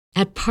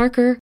At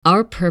Parker,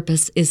 our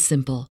purpose is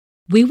simple.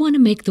 We want to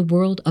make the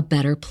world a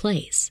better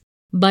place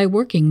by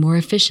working more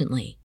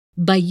efficiently,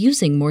 by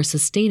using more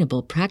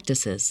sustainable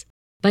practices,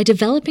 by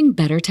developing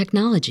better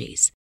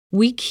technologies.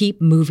 We keep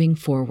moving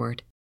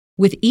forward.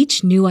 With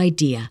each new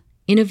idea,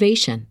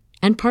 innovation,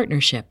 and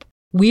partnership,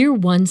 we're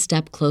one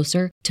step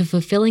closer to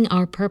fulfilling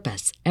our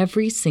purpose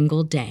every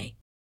single day.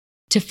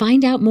 To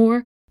find out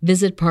more,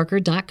 visit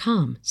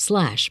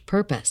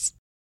parker.com/purpose.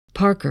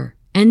 Parker,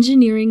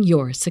 engineering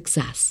your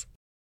success.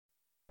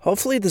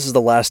 Hopefully this is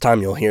the last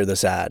time you'll hear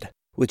this ad.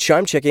 With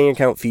Chime checking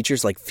account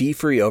features like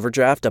fee-free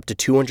overdraft up to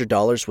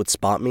 $200 with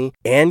SpotMe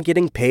and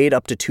getting paid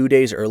up to 2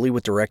 days early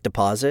with direct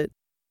deposit,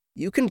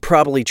 you can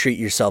probably treat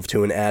yourself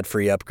to an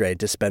ad-free upgrade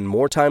to spend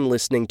more time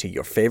listening to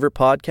your favorite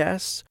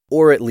podcasts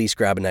or at least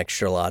grab an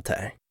extra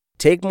latte.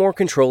 Take more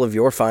control of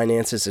your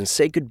finances and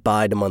say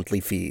goodbye to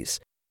monthly fees.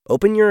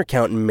 Open your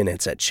account in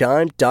minutes at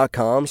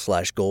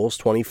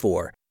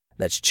chime.com/goals24.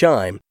 That's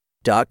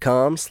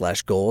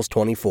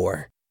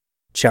chime.com/goals24.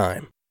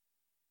 Chime.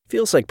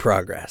 Feels like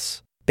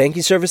progress.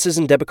 Banking services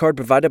and debit card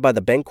provided by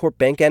the Bancorp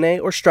Bank N.A.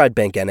 or Stride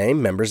Bank N.A.,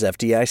 members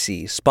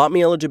FDIC.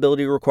 SpotMe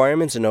eligibility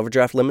requirements and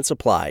overdraft limits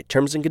apply.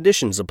 Terms and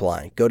conditions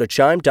apply. Go to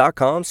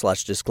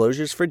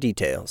chime.com/disclosures for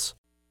details.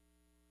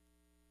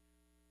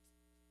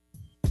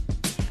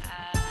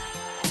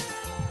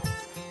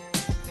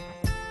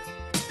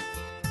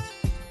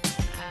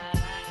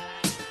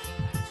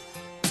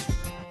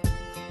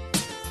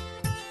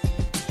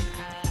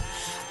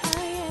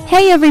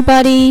 Hey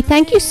everybody,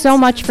 thank you so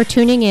much for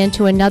tuning in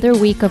to another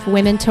week of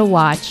Women to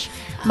Watch.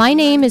 My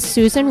name is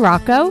Susan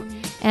Rocco,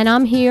 and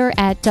I'm here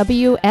at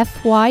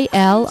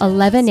WFYL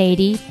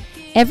 1180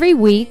 every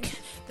week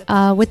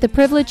with the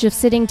privilege of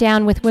sitting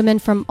down with women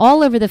from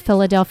all over the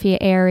Philadelphia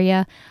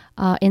area,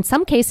 in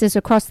some cases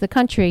across the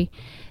country,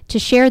 to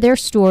share their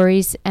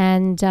stories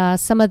and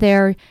some of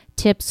their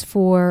tips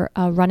for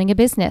running a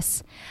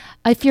business.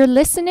 If you're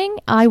listening,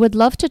 I would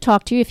love to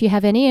talk to you if you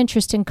have any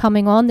interest in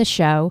coming on the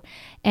show.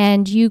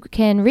 And you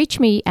can reach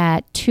me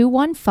at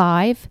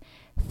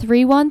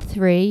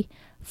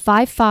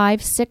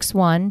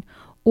 215-313-5561,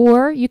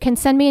 or you can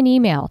send me an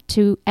email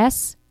to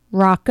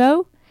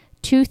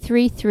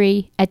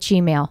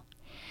srocco233@gmail.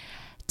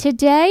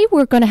 Today's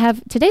going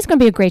to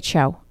be a great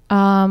show.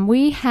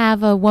 We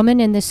have a woman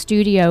in the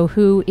studio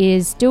who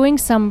is doing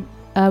some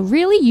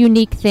really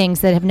unique things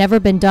that have never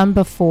been done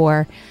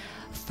before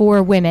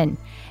for women.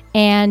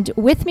 And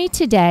with me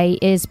today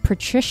is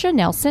Patricia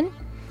Nelson,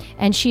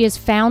 and she is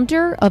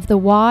founder of the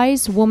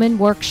Wise Woman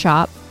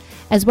Workshop,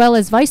 as well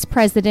as vice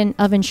president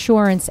of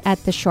insurance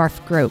at the Scharf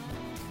Group.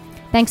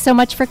 Thanks so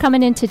much for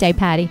coming in today,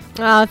 Patty.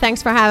 Oh,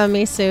 thanks for having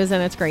me, Susan.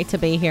 It's great to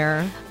be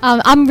here.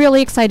 I'm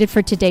really excited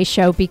for today's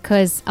show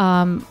because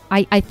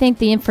I think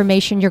the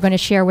information you're going to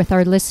share with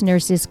our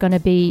listeners is going to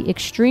be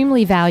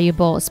extremely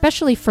valuable,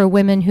 especially for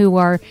women who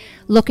are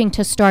looking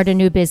to start a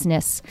new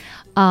business.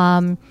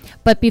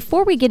 But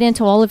before we get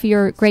into all of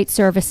your great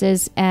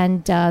services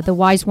and the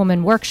Wise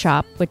Woman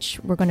Workshop, which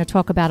we're going to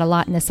talk about a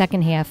lot in the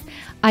second half,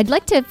 I'd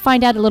like to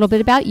find out a little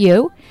bit about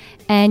you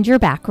and your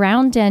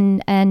background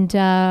and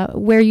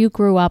where you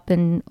grew up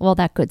and all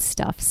that good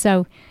stuff.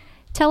 So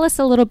tell us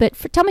a little bit.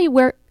 Tell me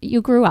where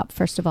you grew up,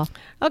 first of all.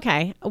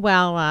 Okay.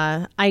 Well,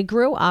 I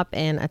grew up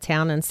in a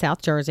town in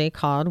South Jersey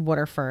called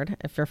Waterford.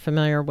 If you're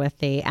familiar with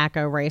the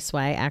Acco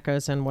Raceway,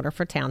 Acco's in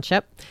Waterford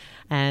Township.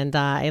 And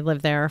I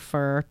lived there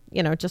for,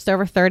 just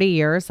over 30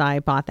 years. I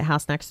bought the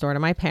house next door to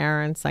my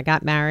parents. I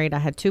got married. I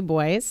had 2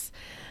 boys,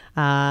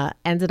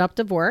 ended up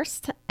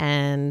divorced.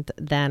 And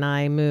then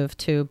I moved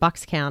to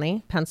Bucks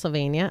County,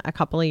 Pennsylvania, a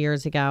couple of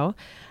years ago.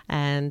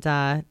 And,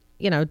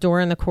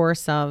 during the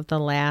course of the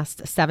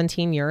last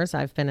 17 years,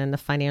 I've been in the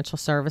financial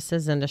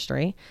services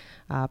industry.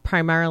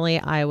 Primarily,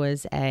 I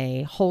was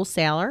a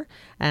wholesaler,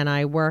 and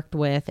I worked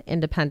with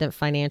independent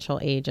financial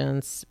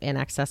agents in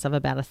excess of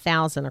about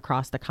 1,000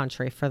 across the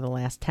country for the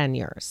last 10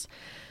 years.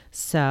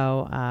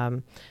 So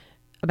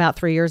about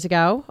 3 years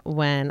ago,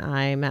 when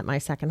I met my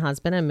second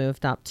husband and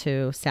moved up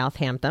to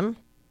Southampton,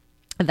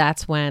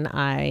 that's when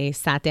I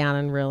sat down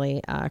and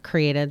really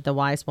created the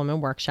Wise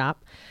Woman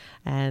Workshop.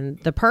 And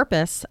the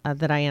purpose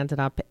that I ended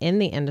up in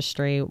the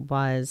industry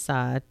was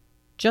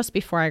just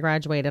before I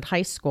graduated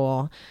high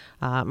school,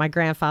 my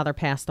grandfather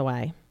passed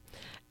away.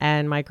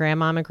 And my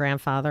grandmom and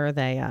grandfather,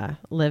 they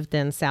lived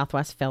in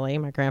Southwest Philly.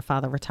 My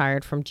grandfather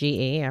retired from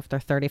GE after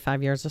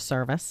 35 years of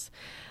service.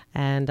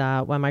 And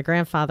when my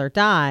grandfather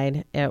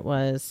died, it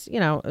was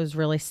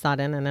really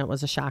sudden, and it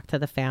was a shock to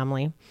the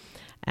family.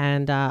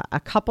 And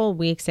a couple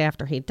weeks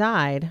after he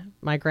died,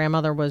 my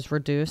grandmother was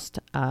reduced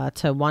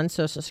to 1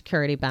 Social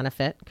Security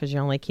benefit, because you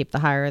only keep the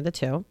higher of the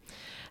 2.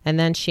 And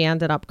then she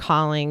ended up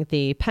calling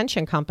the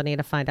pension company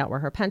to find out where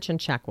her pension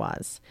check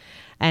was.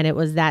 And it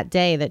was that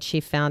day that she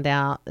found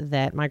out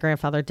that my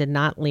grandfather did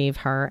not leave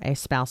her a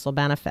spousal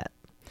benefit.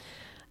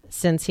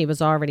 Since he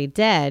was already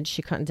dead,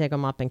 she couldn't dig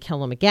him up and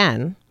kill him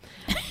again.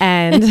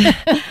 And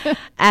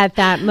at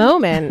that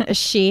moment,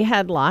 she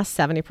had lost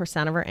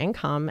 70% of her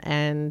income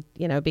and,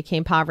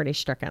 became poverty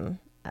stricken.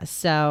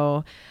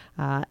 So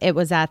it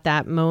was at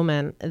that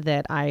moment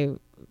that I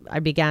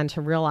began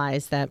to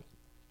realize that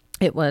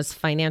it was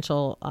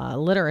financial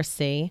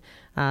literacy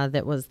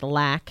that was the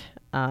lack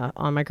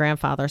on my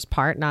grandfather's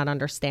part, not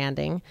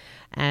understanding.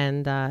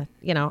 And,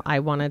 I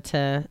wanted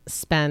to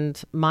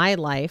spend my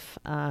life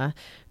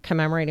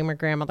commemorating my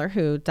grandmother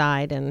who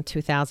died in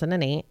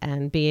 2008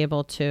 and be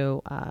able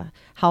to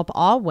help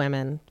all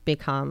women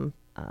become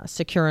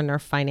secure in their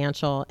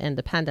financial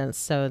independence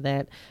so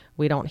that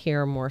we don't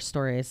hear more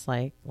stories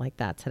like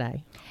that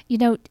today.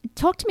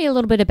 Talk to me a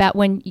little bit about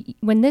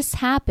when this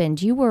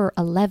happened. You were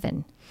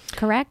 11,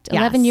 correct? Yes.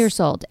 11 years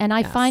old. And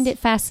I find it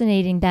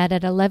fascinating that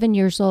at 11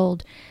 years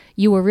old,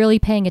 you were really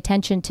paying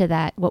attention to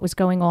that, what was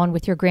going on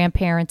with your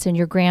grandparents and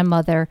your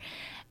grandmother,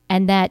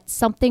 and that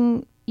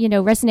something,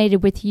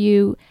 resonated with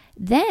you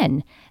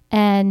then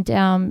and,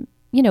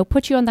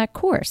 put you on that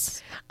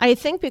course. I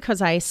think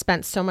because I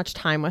spent so much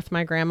time with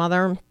my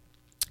grandmother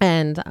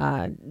and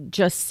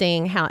just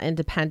seeing how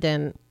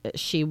independent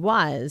she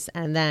was.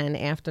 And then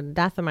after the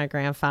death of my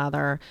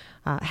grandfather,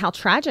 how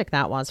tragic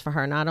that was for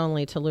her, not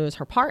only to lose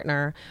her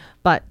partner,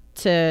 but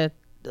to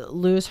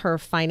lose her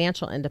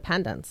financial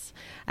independence.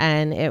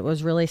 And it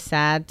was really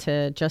sad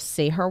to just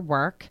see her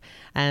work.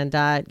 And,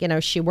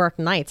 she worked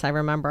nights. I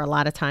remember a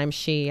lot of times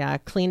she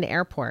cleaned the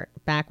airport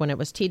back when it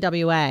was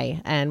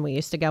TWA. And we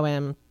used to go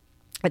in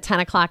at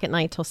 10 o'clock at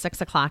night till 6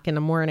 o'clock in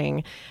the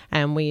morning.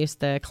 And we used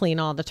to clean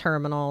all the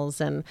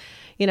terminals. And,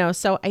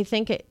 so I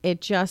think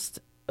it just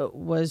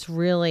was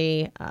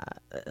really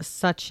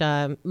such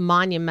a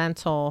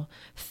monumental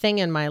thing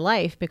in my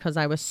life because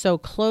I was so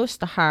close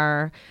to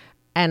her.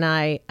 And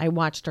I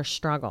watched her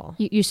struggle.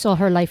 You saw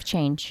her life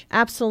change.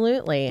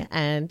 Absolutely.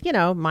 And,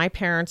 my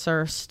parents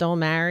are still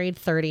married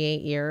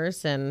 38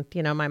 years. And,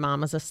 my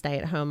mom was a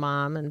stay-at-home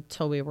mom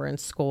until we were in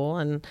school.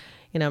 And,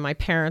 my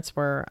parents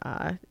were,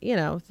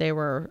 they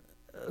were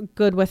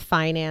good with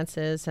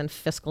finances and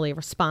fiscally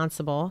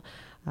responsible.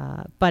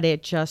 But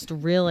it just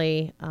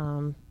really,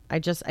 I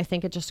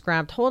think it just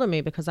grabbed hold of me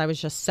because I was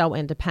just so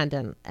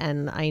independent.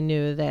 And I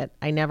knew that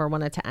I never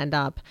wanted to end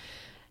up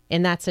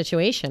in that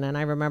situation. And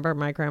I remember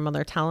my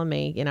grandmother telling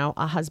me,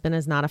 a husband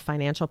is not a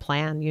financial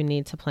plan. You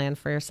need to plan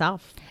for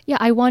yourself. Yeah,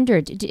 I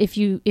wondered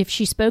if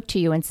she spoke to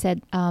you and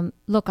said,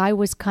 look, I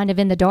was kind of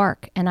in the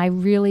dark and I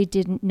really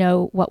didn't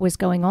know what was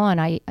going on.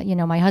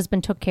 My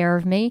husband took care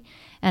of me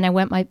and I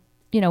went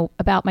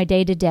about my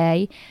day to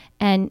day.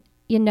 And,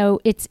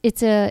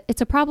 it's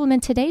a problem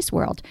in today's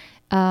world.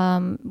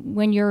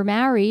 When you're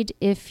married,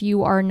 if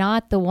you are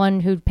not the one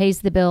who pays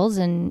the bills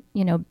and,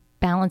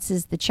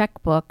 balances the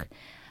checkbook,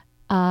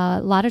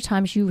 a lot of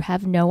times you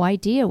have no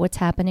idea what's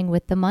happening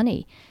with the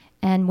money.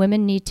 And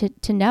women need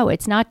to know.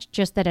 It's not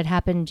just that it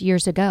happened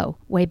years ago,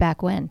 way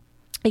back when.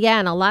 Yeah,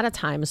 and a lot of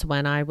times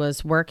when I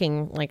was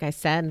working, like I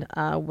said,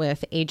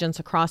 with agents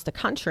across the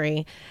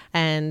country,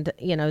 and,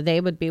 they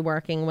would be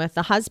working with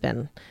the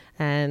husband,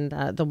 and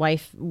the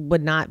wife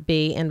would not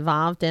be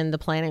involved in the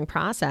planning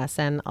process.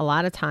 And a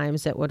lot of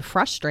times it would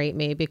frustrate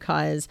me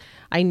because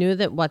I knew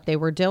that what they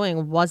were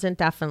doing wasn't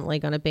definitely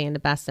going to be in the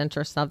best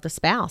interest of the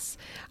spouse.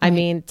 Right. I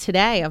mean,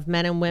 today of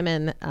men and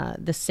women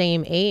the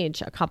same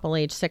age, a couple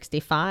age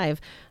 65,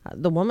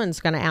 the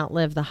woman's going to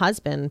outlive the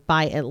husband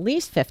by at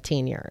least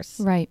 15 years.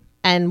 Right.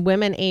 And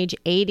women age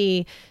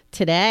 80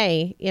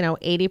 today,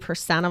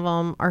 80% of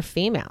them are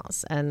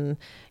females. And,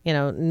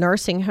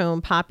 nursing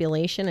home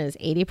population is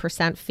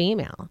 80%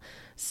 female.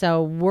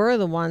 So we're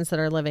the ones that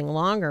are living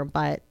longer.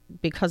 But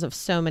because of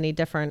so many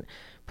different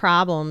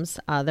problems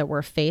that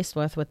we're faced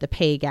with the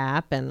pay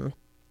gap and,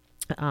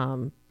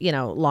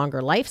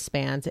 longer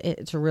lifespans,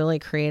 it's really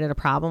created a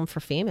problem for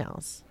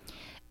females.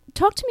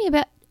 Talk to me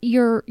about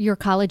your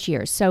college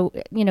years. So,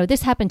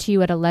 this happened to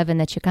you at 11,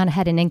 that you kind of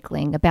had an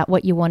inkling about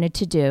what you wanted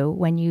to do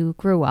when you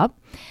grew up.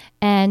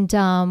 And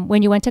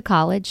when you went to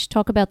college,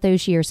 talk about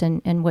those years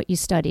and what you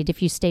studied,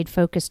 if you stayed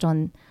focused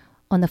on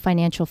the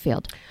financial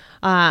field.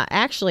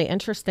 Actually,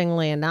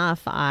 interestingly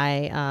enough,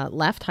 I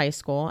left high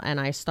school and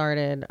I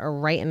started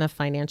right in the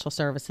financial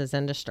services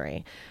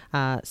industry.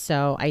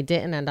 So I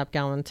didn't end up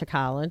going to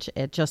college.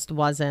 It just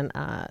wasn't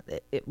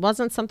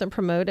something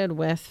promoted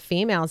with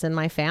females in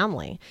my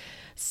family.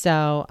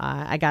 So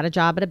I got a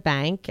job at a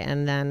bank,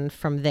 and then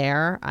from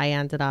there I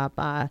ended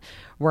up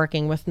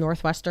working with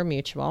Northwestern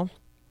Mutual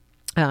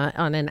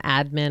on an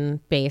admin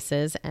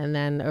basis, and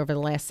then over the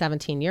last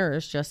 17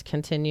 years just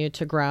continued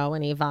to grow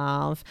and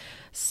evolve.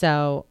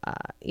 So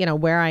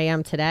where I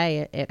am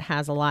today, it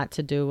has a lot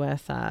to do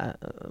with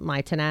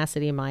my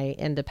tenacity, my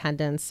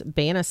independence,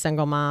 being a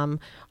single mom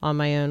on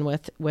my own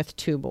with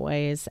two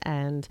boys,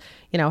 and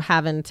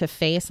having to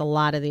face a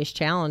lot of these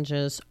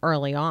challenges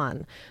early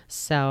on.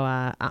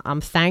 So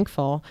I'm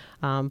thankful,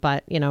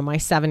 but my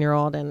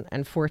 7-year-old and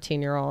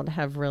 14-year-old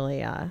have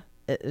really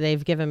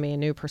they've given me a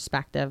new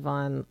perspective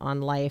on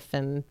life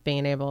and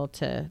being able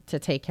to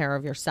take care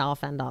of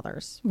yourself and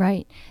others.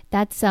 Right.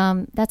 That's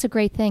a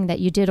great thing that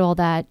you did all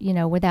that,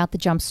 without the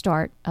jump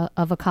start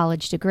of a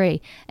college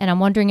degree. And I'm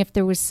wondering if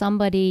there was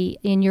somebody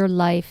in your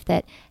life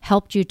that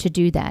helped you to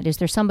do that. Is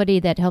there somebody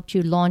that helped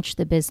you launch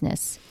the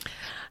business?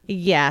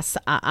 Yes,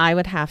 I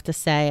would have to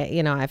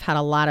say, I've had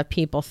a lot of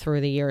people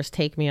through the years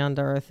take me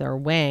under their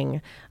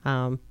wing.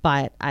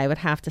 But I would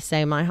have to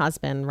say my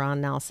husband,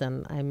 Ron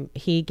Nelson,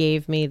 he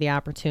gave me the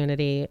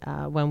opportunity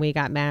when we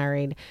got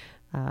married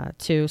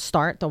to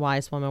start the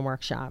Wise Woman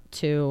Workshop,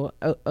 to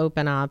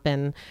open up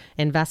and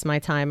invest my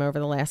time over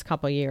the last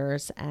couple of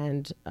years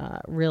and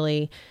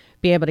really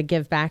be able to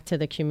give back to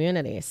the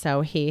community.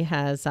 So he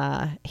has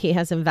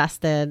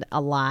invested a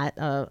lot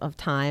of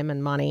time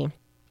and money.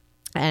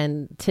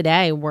 And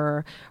today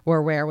we're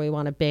where we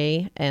want to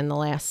be. In the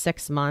last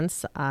 6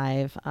 months,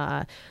 I've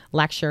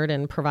lectured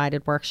and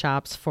provided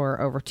workshops for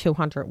over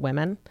 200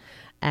 women.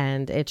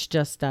 And it's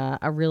just a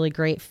really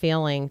great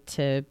feeling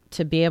to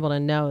be able to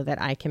know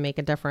that I can make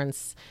a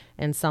difference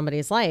in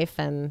somebody's life,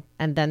 and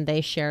then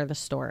they share the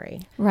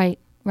story. Right.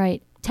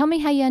 Tell me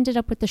how you ended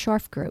up with the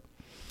Scharf Group.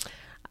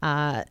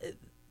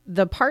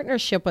 The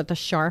partnership with the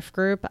Scharf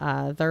Group,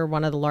 they're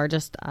one of the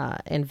largest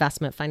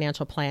investment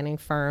financial planning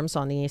firms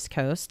on the East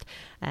Coast,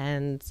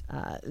 and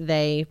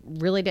they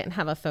really didn't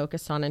have a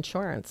focus on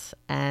insurance.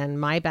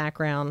 And my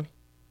background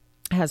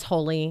has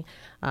wholly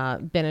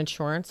been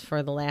insurance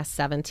for the last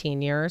 17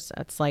 years.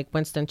 It's like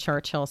Winston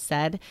Churchill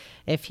said,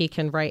 if he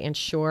can write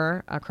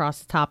insure across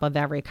the top of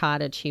every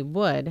cottage, he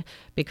would,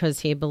 because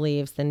he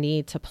believes the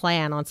need to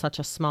plan on such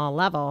a small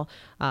level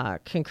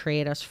can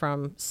create us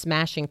from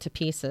smashing to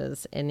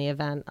pieces in the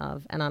event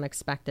of an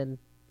unexpected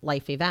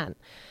life event.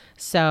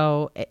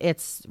 So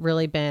it's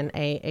really been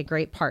a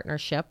great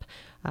partnership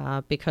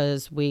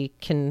because we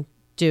can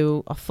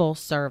do a full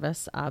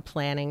service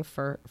planning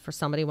for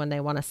somebody when they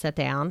want to sit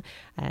down,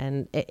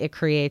 and it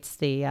creates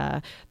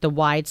the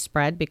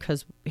widespread,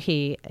 because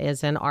he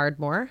is in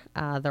Ardmore.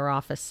 Their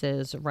office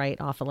is right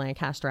off of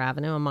Lancaster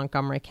Avenue in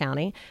Montgomery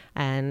County,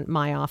 and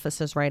my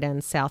office is right in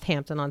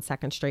Southampton on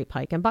 2nd Street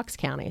Pike in Bucks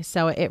County.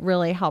 So it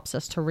really helps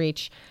us to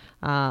reach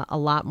a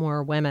lot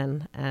more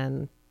women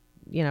and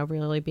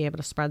really be able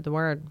to spread the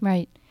word.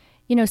 Right.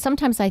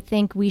 Sometimes I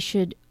think we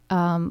should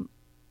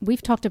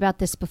we've talked about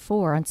this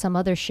before on some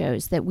other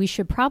shows, that we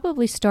should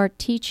probably start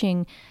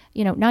teaching,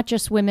 not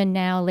just women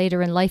now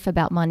later in life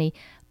about money,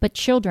 but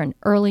children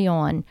early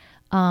on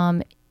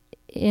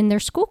in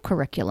their school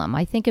curriculum.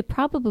 I think it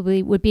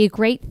probably would be a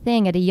great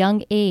thing at a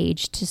young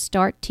age to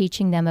start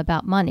teaching them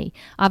about money.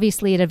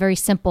 Obviously, at a very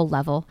simple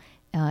level,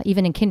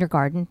 even in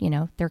kindergarten,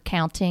 they're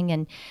counting,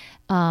 and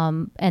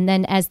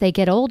then as they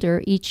get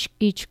older,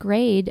 each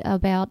grade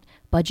about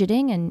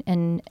budgeting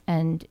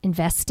and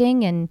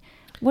investing. And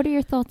what are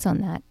your thoughts on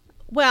that?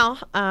 Well,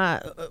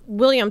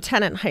 William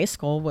Tennant High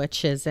School,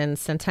 which is in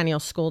Centennial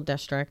School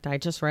District, I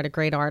just read a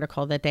great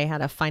article that they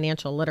had a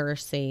financial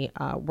literacy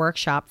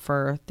workshop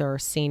for their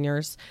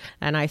seniors,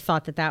 and I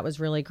thought that was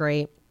really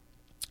great.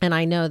 And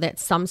I know that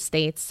some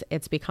states,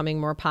 it's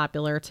becoming more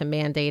popular to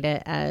mandate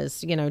it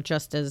as,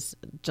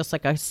 just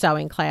like a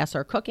sewing class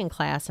or cooking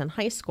class in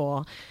high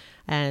school.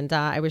 And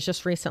I was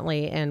just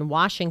recently in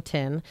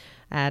Washington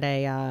at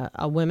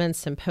a women's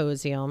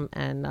symposium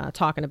and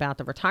talking about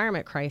the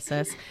retirement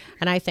crisis.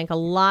 And I think a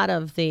lot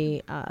of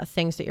the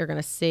things that you're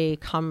going to see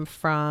come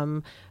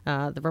from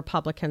the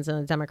Republicans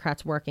and the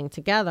Democrats working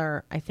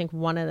together. I think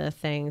one of the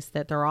things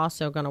that they're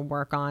also going to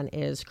work on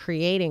is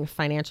creating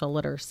financial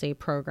literacy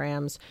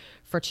programs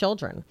for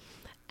children.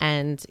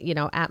 And,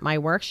 at my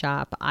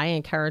workshop, I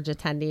encourage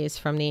attendees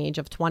from the age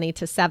of 20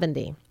 to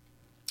 70.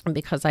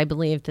 Because I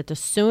believe that the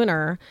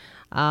sooner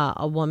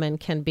a woman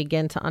can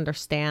begin to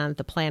understand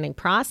the planning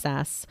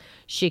process,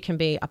 she can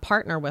be a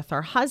partner with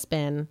her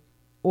husband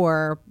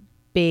or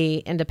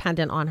be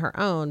independent on her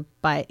own.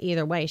 But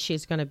either way,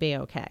 she's going to be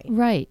okay.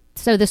 Right.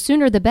 So the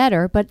sooner the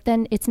better, but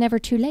then it's never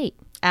too late.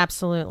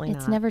 Absolutely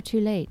It's never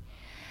too late.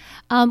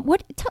 Tell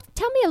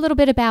me a little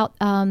bit about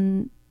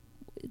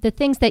the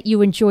things that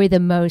you enjoy the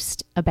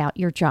most about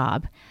your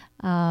job.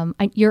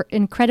 You're an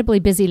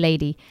incredibly busy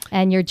lady,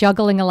 and you're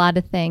juggling a lot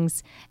of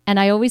things. And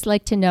I always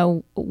like to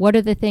know, what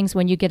are the things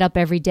when you get up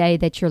every day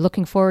that you're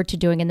looking forward to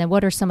doing, and then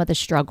what are some of the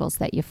struggles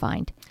that you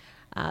find?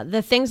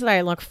 The things that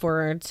I look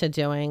forward to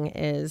doing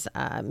is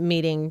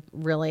meeting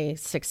really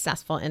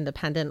successful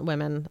independent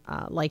women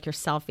like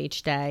yourself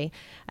each day.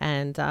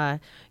 And,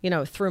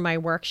 through my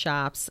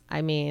workshops,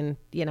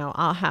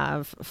 I'll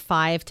have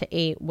 5 to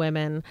 8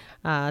 women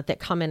that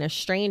come in as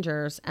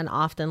strangers and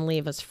often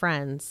leave as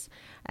friends.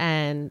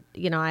 And,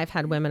 I've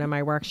had women in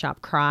my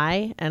workshop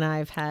cry, and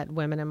I've had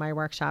women in my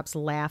workshops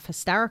laugh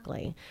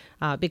hysterically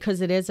because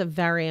it is a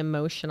very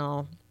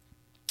emotional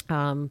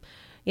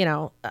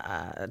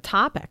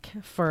topic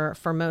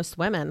for most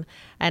women.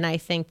 And I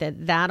think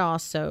that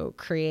also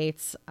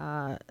creates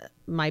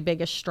my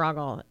biggest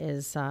struggle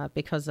is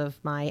because of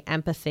my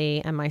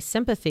empathy and my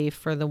sympathy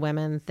for the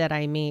women that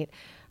I meet.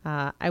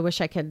 I wish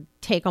I could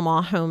take them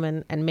all home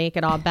and make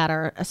it all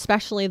better,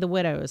 especially the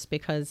widows,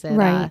 because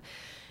right.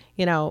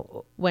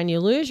 When you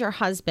lose your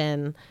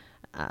husband,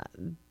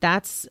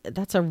 that's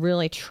a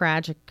really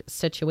tragic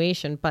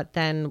situation. But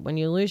then when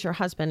you lose your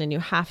husband and you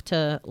have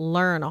to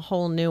learn a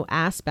whole new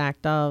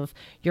aspect of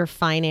your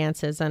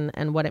finances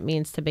and what it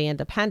means to be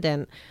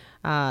independent,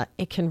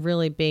 it can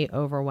really be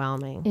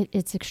overwhelming.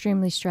 It's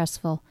extremely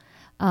stressful.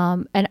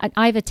 And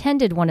I've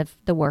attended one of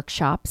the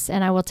workshops,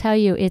 and I will tell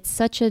you, it's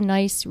such a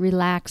nice,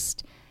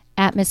 relaxed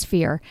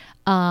atmosphere,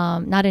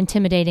 not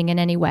intimidating in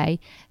any way.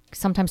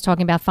 Sometimes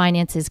talking about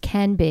finances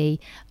can be.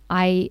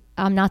 I'm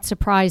not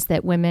surprised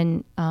that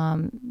women,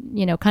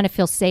 kind of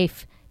feel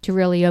safe to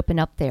really open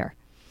up there.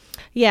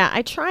 Yeah,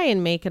 I try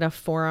and make it a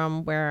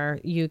forum where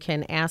you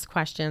can ask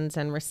questions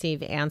and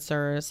receive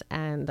answers.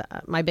 And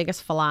my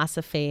biggest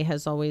philosophy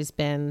has always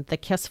been the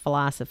KISS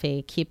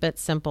philosophy: keep it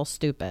simple,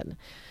 stupid.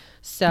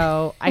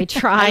 So I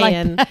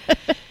try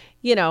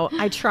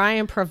I try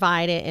and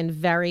provide it in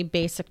very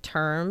basic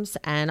terms,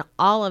 and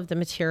all of the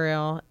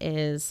material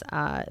is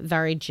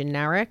very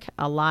generic.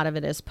 A lot of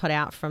it is put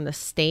out from the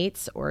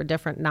states or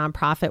different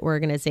nonprofit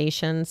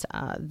organizations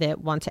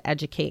that want to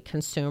educate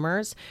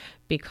consumers,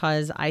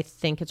 because I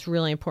think it's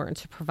really important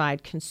to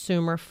provide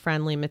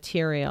consumer-friendly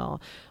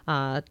material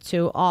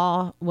to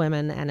all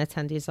women and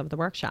attendees of the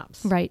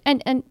workshops. Right.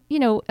 And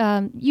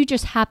you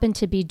just happen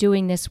to be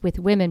doing this with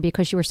women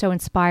because you were so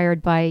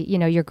inspired by,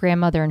 your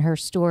grandmother and her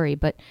story.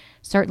 But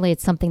certainly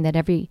it's something that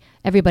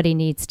everybody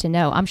needs to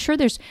know. I'm sure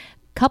there's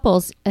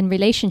couples and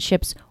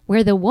relationships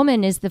where the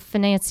woman is the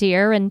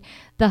financier and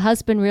the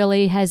husband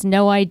really has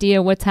no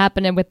idea what's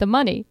happening with the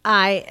money.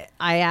 I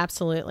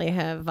absolutely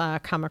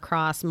have come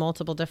across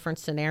multiple different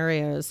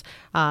scenarios.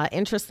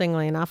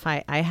 Interestingly enough,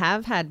 I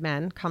have had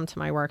men come to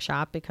my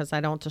workshop because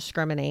I don't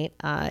discriminate.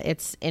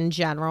 It's in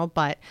general,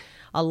 but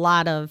a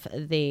lot of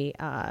the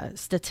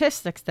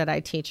statistics that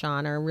I teach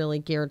on are really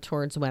geared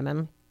towards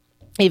women.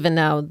 Even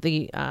though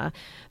the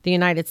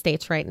United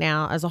States right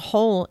now as a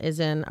whole is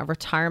in a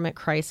retirement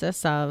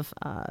crisis of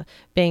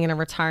being in a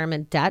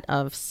retirement debt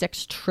of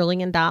 $6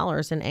 trillion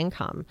in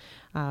income.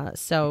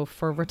 So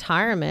for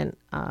retirement,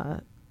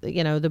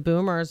 the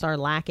boomers are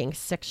lacking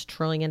 $6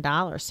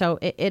 trillion. So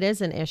it is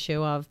an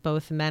issue of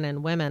both men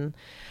and women.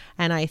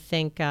 And I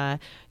think,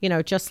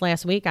 just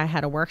last week I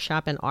had a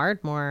workshop in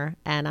Ardmore,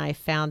 and I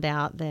found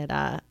out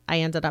that I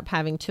ended up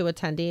having 2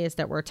 attendees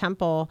that were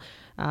Temple,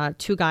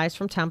 2 guys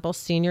from Temple,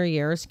 senior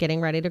years,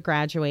 getting ready to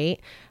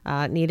graduate,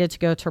 needed to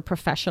go to a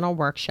professional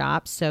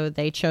workshop, so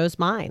they chose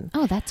mine.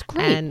 Oh, that's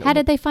great. And how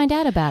did they find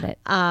out about it?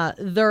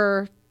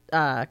 Their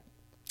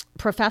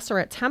professor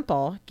at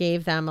Temple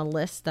gave them a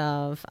list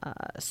of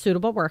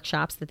suitable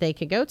workshops that they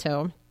could go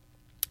to.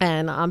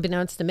 And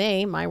unbeknownst to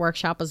me, my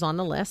workshop was on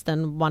the list,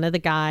 and one of the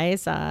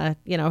guys,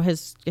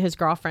 his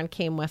girlfriend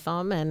came with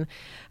him, and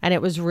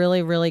it was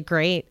really, really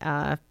great,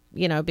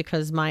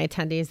 because my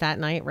attendees that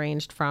night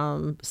ranged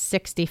from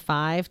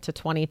 65 to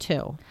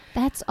 22.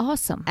 That's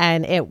awesome.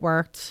 And it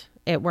worked.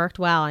 It worked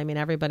well. I mean,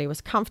 everybody was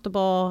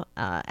comfortable.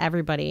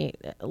 Everybody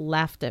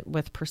left it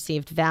with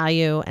perceived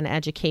value and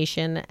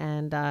education,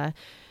 and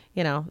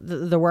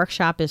the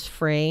workshop is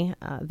free.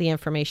 The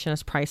information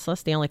is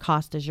priceless. The only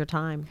cost is your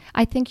time.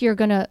 I think you're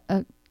going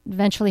to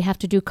eventually have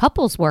to do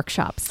couples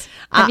workshops.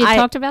 Have you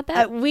talked about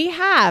that? We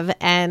have,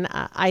 and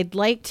I'd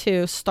like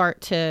to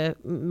start to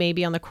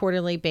maybe on the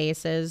quarterly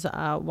basis,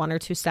 1 or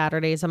 2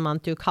 Saturdays a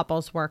month, do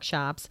couples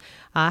workshops,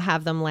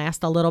 have them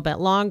last a little bit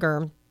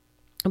longer.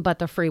 But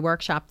the free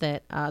workshop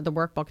that the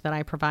workbook that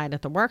I provide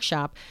at the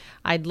workshop,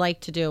 I'd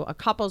like to do a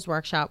couples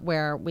workshop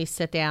where we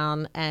sit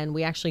down and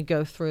we actually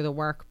go through the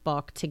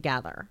workbook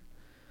together.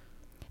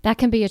 That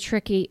can be a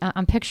tricky,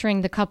 I'm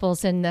picturing the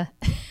couples in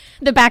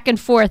the back and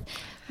forth.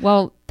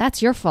 Well,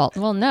 that's your fault.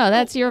 Well, no,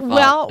 that's your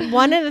fault. Well,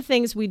 one of the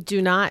things we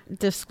do not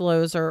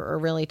disclose or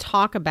really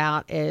talk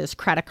about is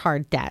credit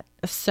card debt.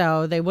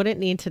 So they wouldn't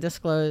need to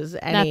disclose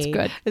any.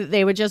 That's good.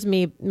 They would just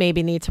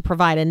maybe need to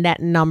provide a net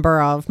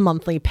number of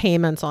monthly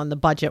payments on the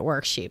budget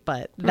worksheet,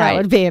 but that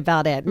would be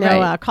about it.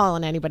 No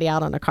calling anybody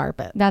out on the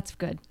carpet. That's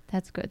good.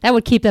 That's good. That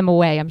would keep them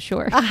away, I'm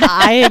sure.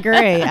 I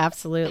agree.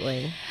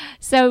 Absolutely.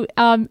 So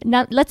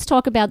now let's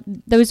talk about,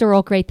 those are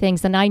all great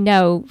things. And I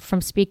know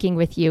from speaking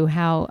with you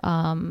how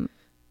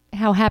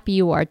happy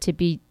you are to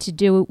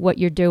do what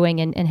you're doing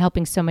and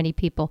helping so many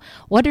people.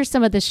 What are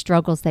some of the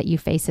struggles that you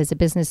face as a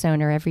business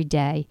owner every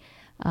day?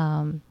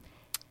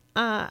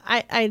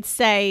 I'd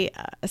say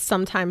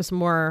sometimes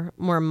more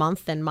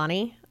month than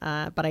money,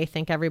 but I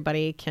think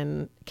everybody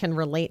can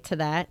relate to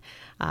that.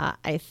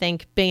 I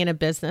think being a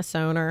business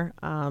owner,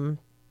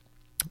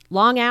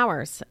 long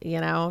hours,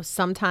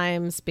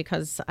 sometimes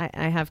because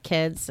I have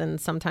kids, and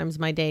sometimes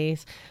my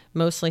days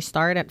mostly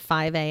start at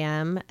 5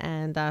 a.m.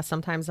 and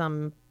sometimes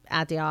I'm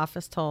at the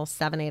office till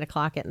 7, 8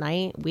 o'clock at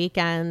night,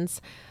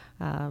 weekends,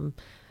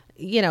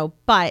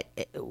 but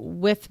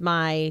with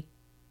my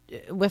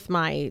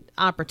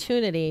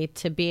opportunity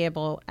to be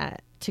able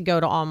to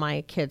go to all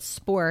my kids'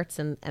 sports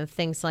and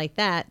things like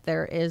that,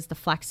 there is the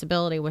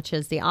flexibility, which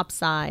is the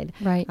upside.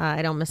 Right.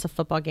 I don't miss a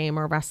football game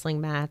or a wrestling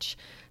match.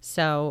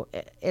 So,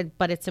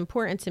 but it's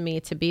important to me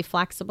to be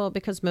flexible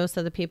because most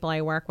of the people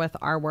I work with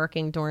are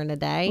working during the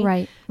day.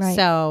 Right.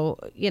 So,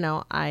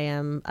 I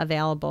am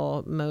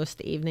available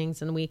most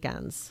evenings and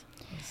weekends.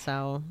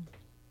 So,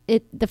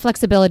 the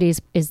flexibility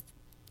is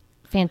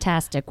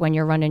fantastic when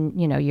you're running,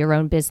 your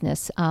own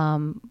business.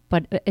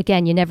 But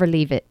again, you never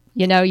leave it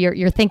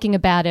You're thinking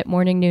about it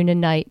morning, noon,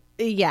 and night.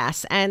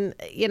 Yes. And,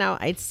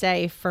 I'd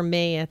say for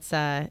me,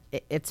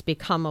 it's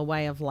become a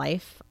way of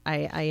life.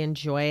 I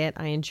enjoy it.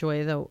 I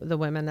enjoy the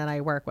women that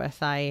I work with.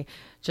 I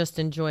just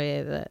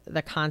enjoy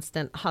the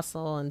constant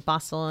hustle and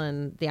bustle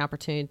and the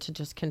opportunity to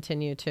just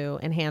continue to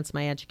enhance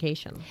my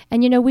education.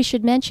 And, we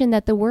should mention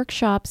that the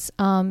workshops,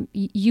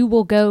 you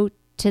will go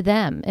to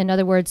them. In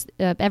other words,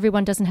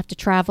 everyone doesn't have to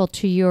travel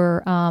to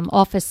your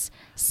office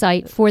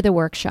site for the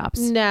workshops.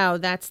 No,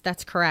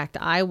 that's correct.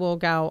 I will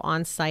go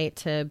on site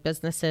to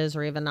businesses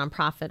or even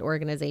nonprofit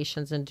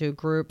organizations and do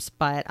groups.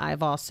 But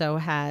I've also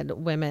had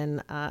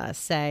women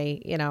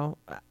say,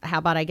 how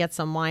about I get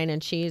some wine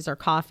and cheese or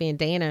coffee and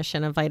Danish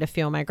and invite a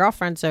few of my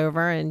girlfriends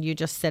over and you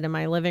just sit in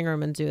my living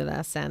room and do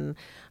this. And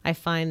I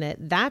find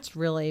that that's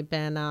really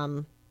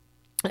been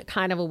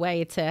kind of a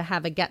way to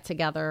have a get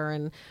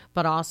together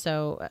but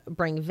also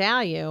bring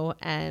value.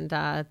 And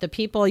the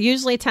people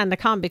usually tend to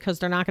come because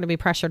they're not going to be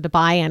pressured to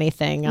buy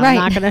anything. I'm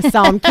not going to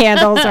sell them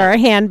candles or a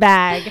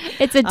handbag.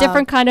 It's a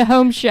different kind of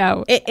home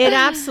show. It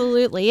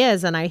absolutely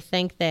is. And I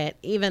think that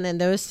even in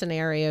those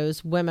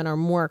scenarios, women are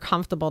more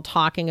comfortable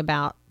talking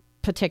about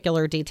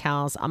particular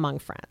details among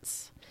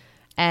friends.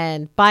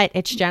 But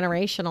it's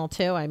generational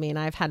too. I mean,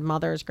 I've had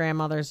mothers,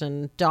 grandmothers,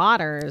 and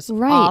daughters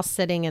all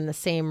sitting in the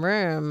same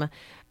room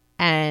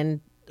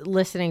and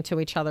listening to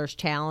each other's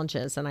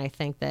challenges. And I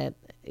think that,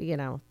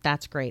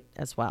 that's great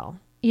as well.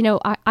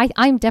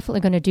 I'm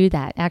definitely going to do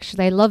that.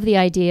 Actually, I love the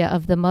idea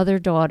of the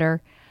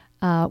mother-daughter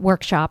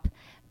workshop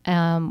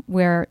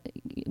where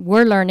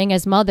we're learning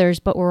as mothers,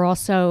 but we're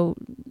also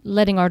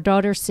letting our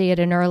daughters see at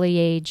an early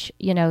age,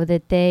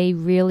 that they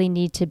really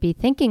need to be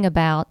thinking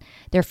about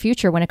their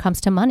future when it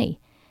comes to money.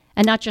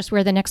 And not just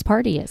where the next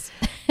party is.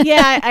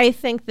 Yeah, I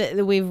think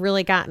that we've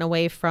really gotten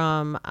away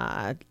from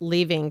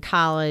leaving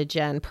college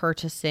and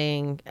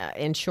purchasing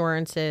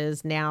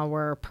insurances. Now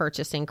we're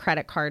purchasing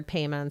credit card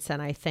payments.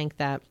 And I think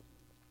that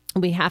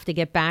we have to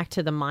get back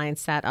to the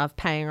mindset of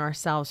paying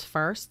ourselves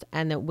first,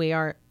 and that we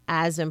are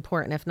as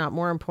important, if not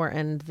more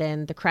important,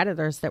 than the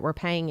creditors that we're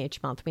paying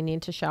each month. We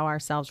need to show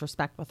ourselves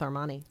respect with our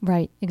money.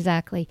 Right,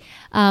 exactly.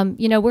 We're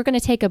going to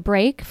take a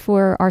break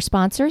for our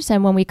sponsors,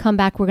 and when we come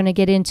back, we're going to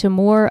get into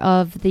more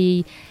of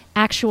the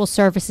actual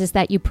services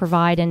that you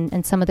provide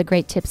and some of the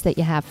great tips that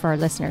you have for our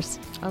listeners.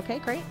 Okay,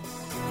 great.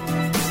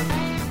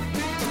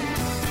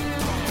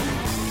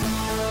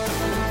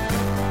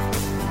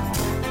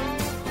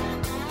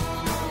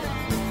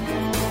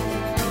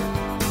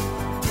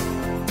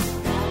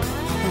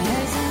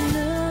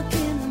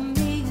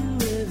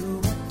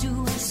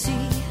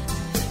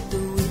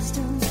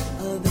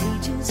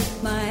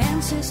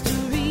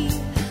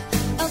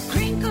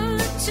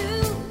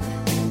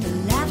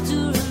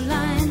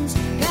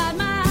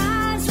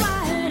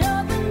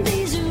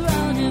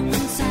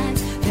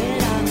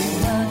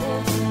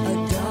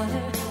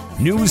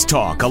 News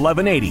Talk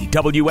 1180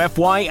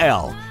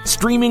 WFYL.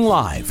 Streaming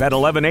live at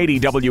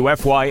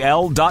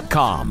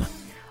 1180WFYL.com.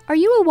 Are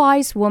you a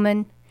wise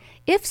woman?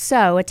 If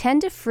so,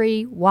 attend a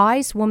free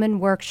Wise Woman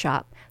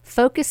workshop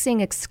focusing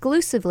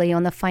exclusively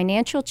on the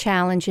financial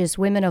challenges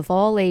women of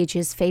all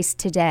ages face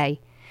today.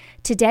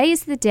 Today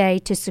is the day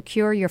to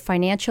secure your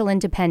financial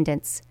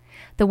independence.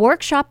 The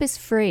workshop is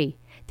free.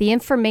 The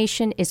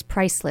information is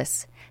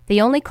priceless. The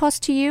only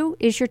cost to you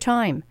is your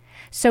time.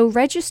 So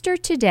register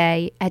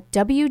today at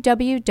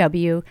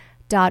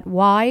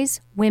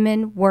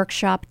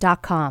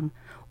www.wisewomenworkshop.com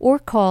or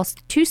call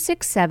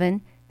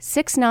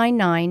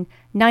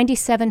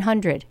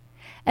 267-699-9700.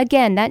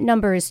 Again, that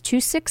number is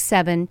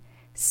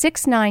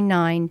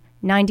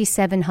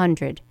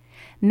 267-699-9700.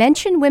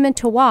 Mention Women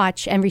to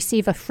Watch and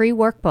receive a free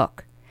workbook.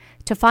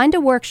 To find a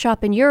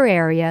workshop in your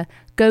area,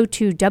 go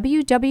to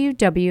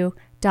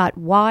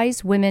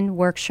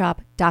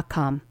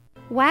www.wisewomenworkshop.com.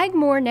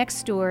 Wagmore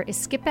Next Door is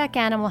Skippack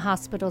Animal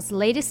Hospital's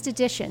latest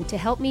addition to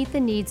help meet the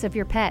needs of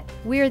your pet.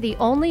 We are the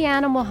only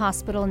animal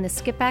hospital in the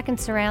Skippack and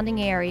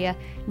surrounding area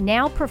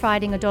now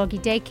providing a doggy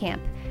day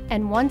camp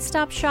and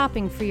one-stop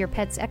shopping for your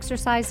pet's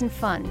exercise and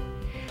fun.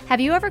 Have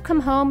you ever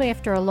come home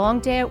after a long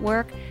day at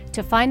work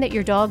to find that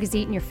your dog has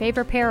eaten your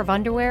favorite pair of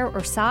underwear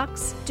or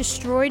socks,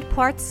 destroyed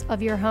parts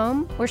of your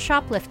home, or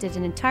shoplifted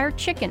an entire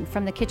chicken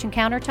from the kitchen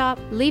countertop?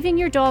 Leaving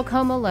your dog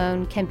home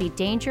alone can be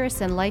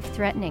dangerous and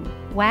life-threatening.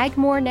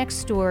 Wagmore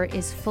Next Door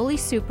is fully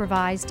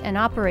supervised and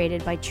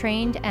operated by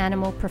trained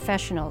animal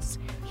professionals.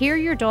 Here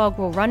your dog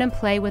will run and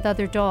play with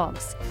other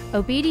dogs.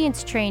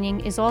 Obedience training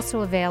is also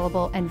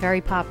available and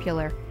very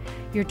popular.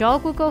 Your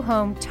dog will go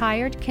home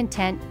tired,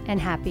 content, and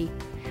happy.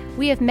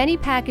 We have many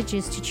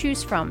packages to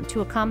choose from to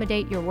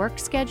accommodate your work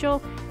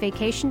schedule,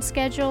 vacation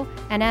schedule,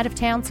 and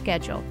out-of-town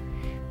schedule.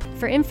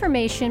 For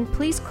information,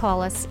 please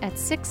call us at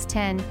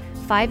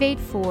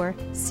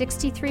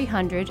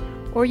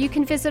 610-584-6300, or you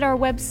can visit our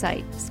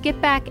website,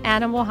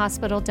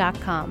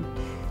 skipbackanimalhospital.com.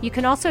 You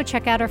can also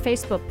check out our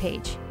Facebook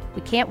page.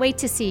 We can't wait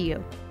to see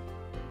you.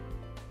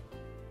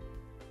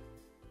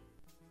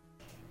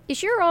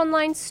 Is your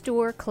online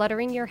store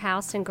cluttering your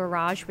house and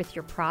garage with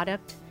your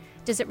product?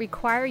 Does it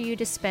require you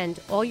to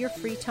spend all your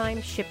free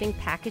time shipping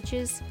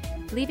packages,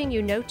 leaving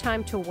you no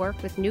time to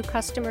work with new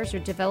customers or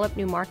develop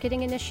new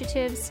marketing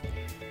initiatives?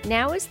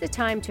 Now is the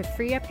time to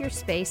free up your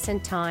space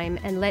and time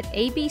and let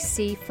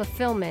ABC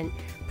Fulfillment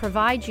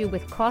provide you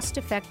with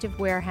cost-effective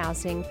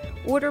warehousing,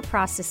 order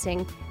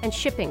processing, and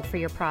shipping for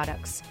your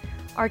products.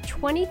 Our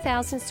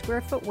 20,000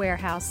 square foot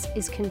warehouse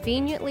is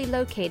conveniently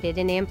located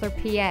in Ambler,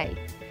 PA.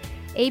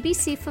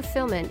 ABC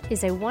Fulfillment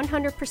is a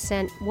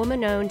 100%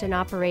 woman-owned and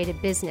operated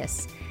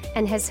business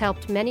and has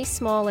helped many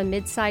small and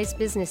mid-sized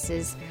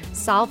businesses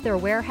solve their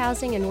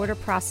warehousing and order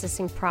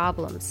processing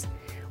problems.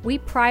 We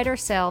pride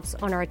ourselves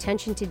on our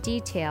attention to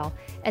detail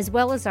as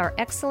well as our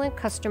excellent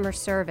customer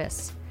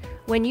service.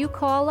 When you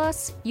call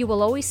us, you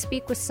will always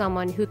speak with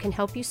someone who can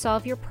help you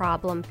solve your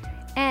problem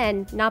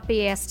and not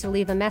be asked to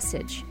leave a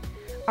message.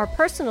 Our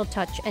personal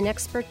touch and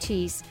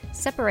expertise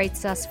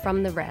separates us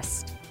from the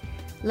rest.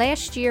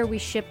 Last year, we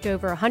shipped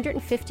over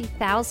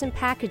 150,000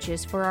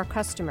 packages for our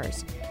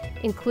customers,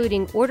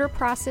 including order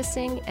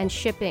processing and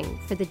shipping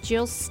for the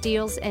Jill's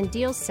Steals and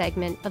Deals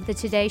segment of the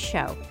Today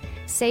Show,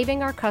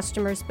 saving our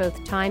customers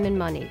both time and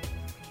money.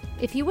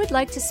 If you would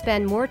like to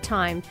spend more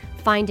time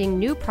finding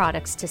new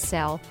products to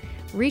sell,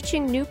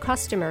 reaching new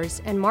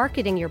customers, and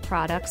marketing your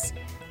products,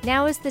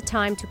 now is the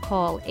time to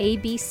call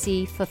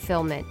ABC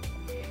Fulfillment.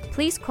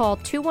 Please call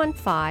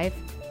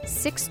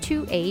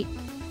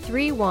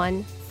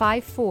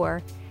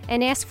 215-628-3154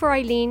 and ask for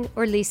Eileen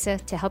or Lisa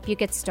to help you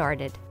get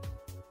started.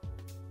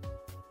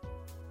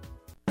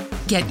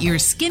 Get your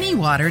Skinny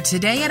Water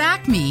today at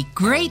Acme.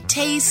 Great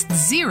taste,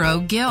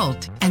 zero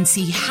guilt. And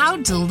see how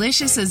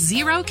delicious a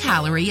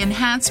zero-calorie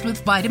enhanced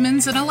with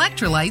vitamins and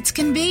electrolytes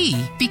can be.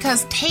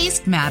 Because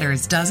taste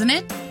matters, doesn't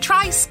it?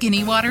 Try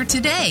Skinny Water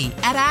today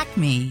at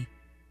Acme.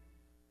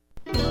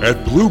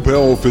 At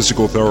Bluebell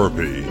Physical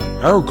Therapy,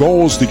 our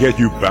goal is to get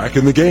you back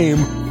in the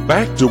game,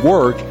 back to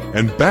work,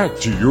 and back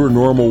to your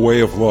normal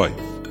way of life.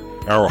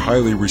 Our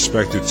highly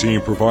respected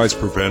team provides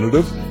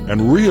preventative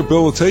and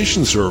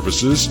rehabilitation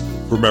services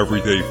from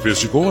everyday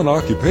physical and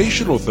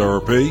occupational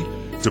therapy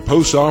to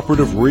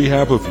post-operative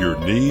rehab of your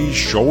knees,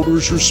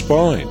 shoulders, or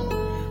spine.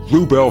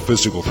 Bluebell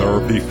Physical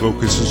Therapy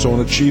focuses on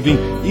achieving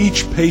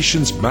each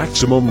patient's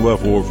maximum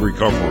level of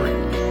recovery.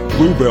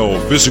 Bluebell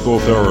Physical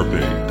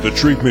Therapy, the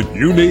treatment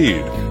you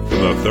need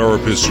from the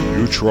therapist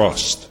you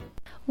trust.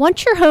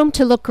 Want your home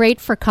to look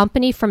great for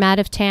company from out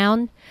of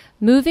town?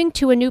 Moving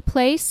to a new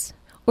place?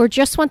 Or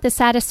just want the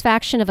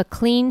satisfaction of a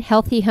clean,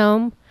 healthy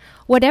home?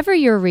 Whatever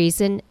your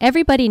reason,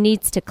 everybody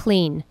needs to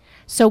clean.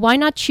 So why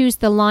not choose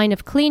the line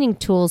of cleaning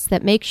tools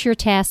that makes your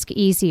task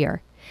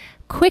easier?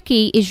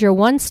 Quickie is your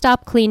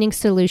one-stop cleaning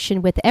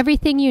solution with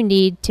everything you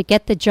need to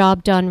get the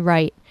job done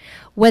right.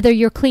 Whether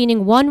you're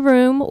cleaning one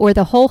room or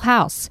the whole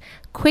house,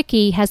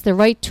 Quickie has the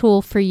right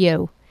tool for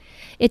you.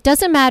 It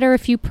doesn't matter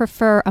if you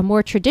prefer a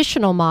more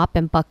traditional mop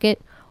and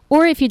bucket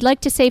or if you'd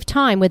like to save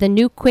time with a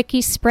new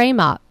Quickie spray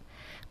mop.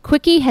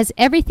 Quickie has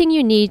everything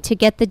you need to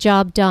get the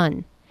job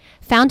done.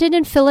 Founded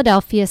in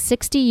Philadelphia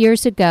 60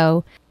 years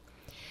ago,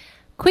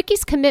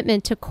 Quickie's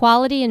commitment to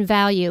quality and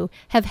value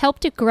have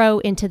helped it grow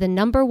into the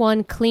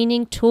 #1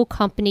 cleaning tool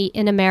company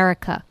in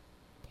America.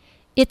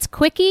 It's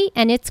Quickie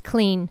and it's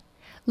clean.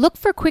 Look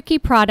for Quickie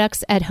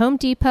products at Home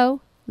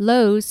Depot,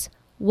 Lowe's,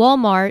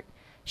 Walmart,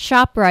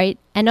 ShopRite,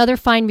 and other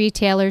fine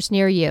retailers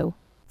near you.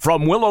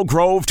 From Willow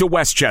Grove to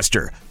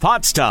Westchester,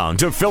 Pottstown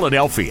to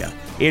Philadelphia,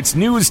 it's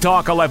News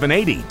Talk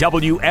 1180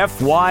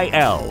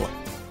 WFYL.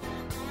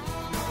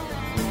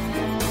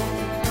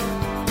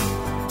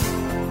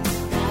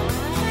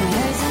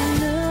 As I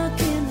look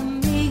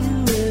in the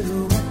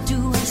mirror, what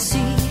do I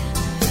see?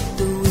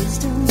 The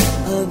wisdom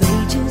of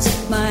ages,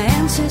 my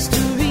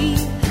ancestry,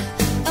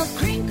 of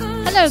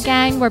crinkles. Hello,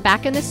 gang. We're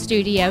back in the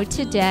studio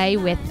today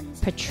with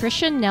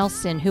Patricia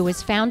Nelson, who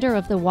is founder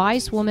of the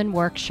Wise Woman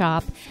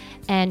Workshop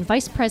and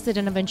Vice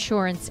President of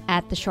Insurance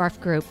at the Scharf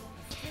Group.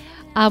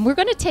 We're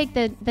going to take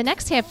the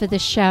next half of the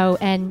show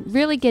and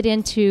really get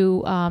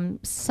into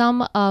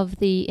some of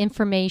the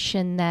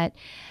information that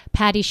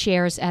Patty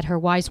shares at her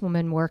Wise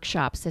Woman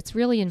Workshops. It's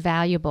really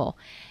invaluable.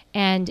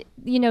 And,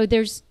 you know,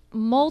 there's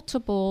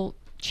multiple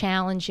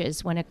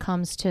challenges when it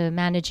comes to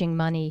managing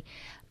money,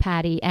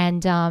 Patty.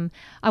 And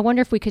I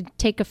wonder if we could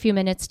take a few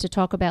minutes to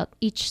talk about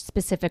each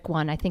specific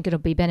one. I think it'll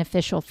be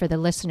beneficial for the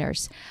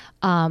listeners.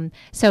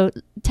 So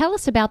tell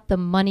us about the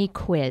money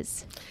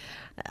quiz.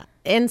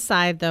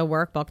 Inside the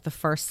workbook, the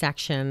first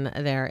section,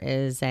 there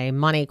is a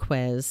money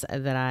quiz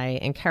that I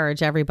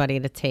encourage everybody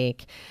to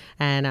take.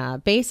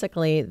 And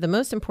basically, the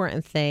most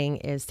important thing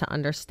is to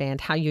understand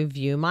how you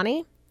view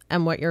money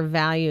and what your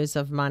values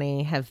of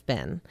money have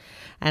been.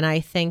 And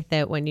I think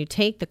that when you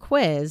take the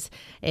quiz,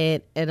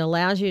 it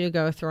allows you to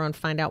go through and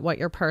find out what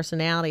your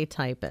personality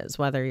type is,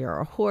 whether you're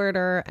a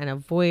hoarder, an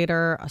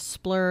avoider, a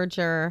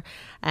splurger.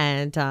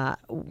 And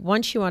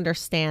once you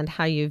understand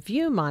how you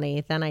view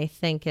money, then I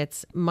think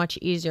it's much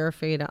easier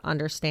for you to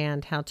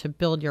understand how to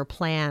build your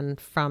plan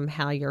from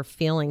how your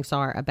feelings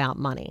are about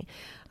money.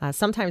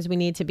 Sometimes we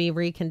need to be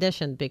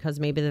reconditioned because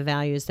maybe the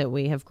values that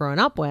we have grown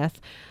up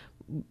with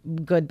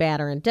good,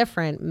 bad, or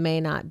indifferent,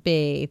 may not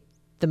be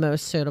the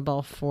most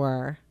suitable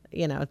for,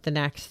 the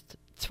next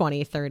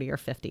 20, 30, or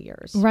 50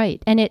 years.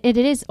 Right. And it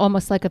is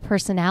almost like a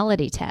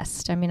personality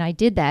test. I mean, I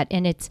did that,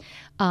 and it's,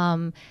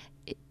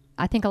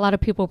 I think a lot of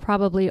people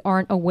probably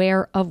aren't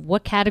aware of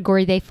what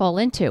category they fall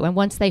into. And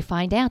once they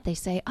find out, they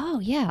say, oh,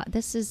 yeah,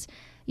 this is,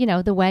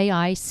 the way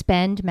I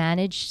spend,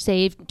 manage,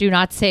 save, do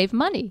not save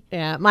money.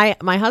 Yeah.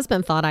 My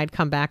husband thought I'd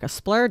come back a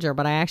splurger,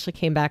 but I actually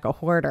came back a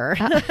hoarder.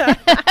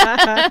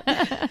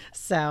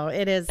 So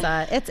it is,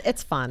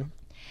 it's fun.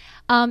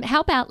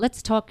 How about,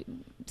 let's talk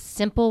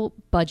simple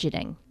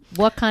budgeting.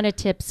 What kind of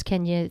tips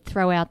can you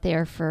throw out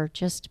there for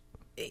just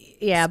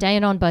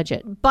staying on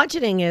budget?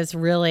 Budgeting is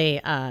really,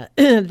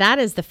 that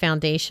is the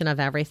foundation of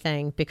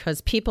everything,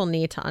 because people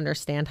need to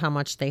understand how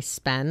much they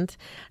spend.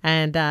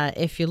 And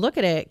if you look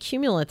at it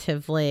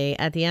cumulatively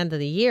at the end of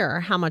the year,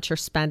 how much you're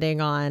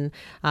spending on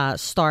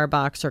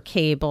Starbucks or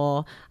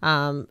cable,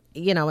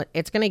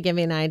 it's going to give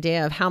you an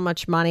idea of how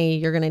much money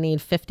you're going to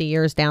need 50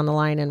 years down the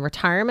line in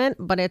retirement.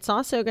 But it's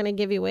also going to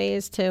give you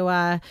ways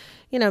to,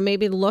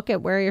 maybe look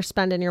at where you're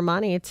spending your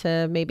money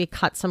to maybe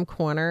cut some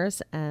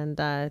corners, and,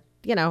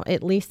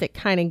 at least it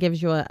kind of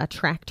gives you a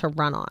track to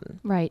run on.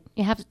 Right.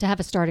 You have to have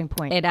a starting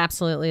point. It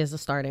absolutely is a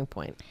starting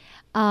point.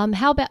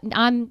 How about,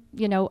 I'm,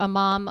 a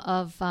mom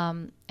of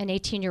an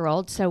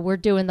 18-year-old, so we're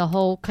doing the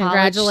whole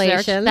college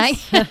Congratulations.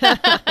 search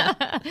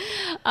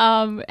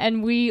thing.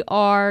 And we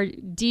are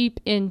deep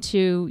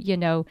into,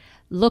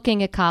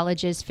 looking at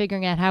colleges,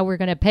 figuring out how we're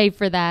going to pay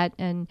for that.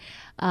 And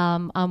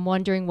I'm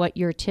wondering what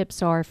your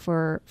tips are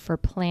for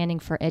planning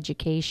for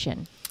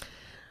education.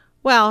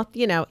 Well,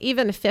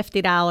 even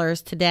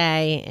 $50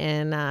 today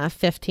in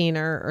 15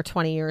 or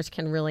 20 years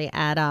can really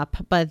add up.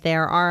 But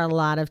there are a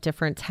lot of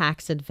different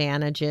tax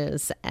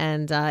advantages.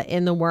 And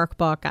in the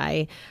workbook,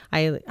 I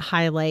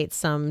highlight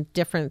some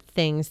different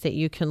things that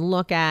you can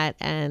look at.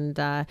 And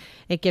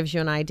it gives you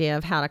an idea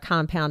of how to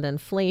compound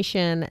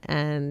inflation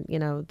and,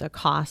 the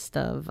cost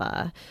of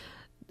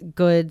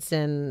goods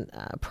and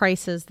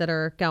prices that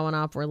are going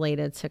up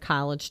related to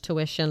college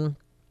tuition.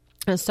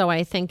 And so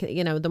I think,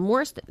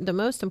 the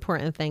most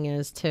important thing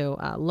is to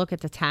look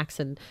at the tax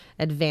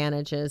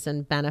advantages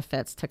and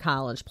benefits to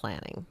college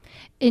planning.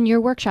 In your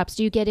workshops,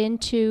 do you get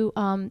into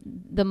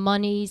the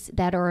monies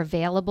that are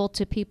available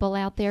to people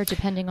out there,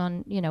 depending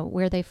on,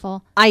 where they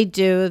fall? I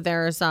do.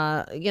 There's,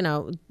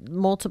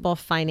 multiple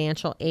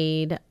financial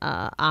aid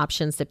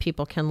options that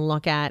people can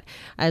look at,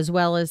 as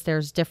well as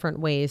there's different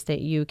ways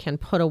that you can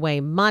put away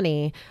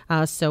money.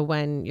 So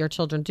when your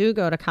children do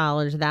go to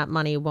college, that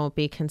money won't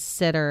be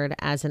considered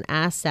as an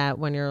asset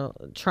when you're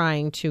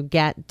trying to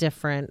get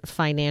different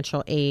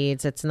financial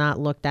aids. It's not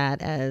looked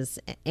at as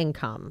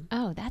income.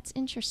 Oh, that's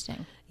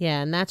interesting.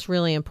 Yeah, and that's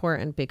really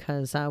important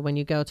because when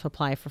you go to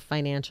apply for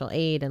financial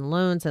aid and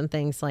loans and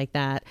things like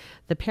that,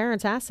 the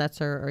parents' assets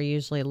are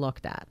usually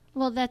looked at.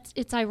 Well,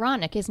 it's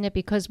ironic, isn't it?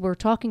 Because we're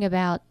talking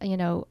about,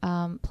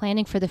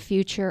 planning for the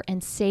future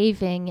and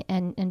saving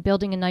and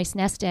building a nice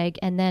nest egg.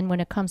 And then when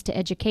it comes to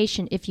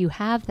education, if you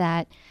have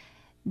that,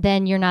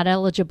 then you're not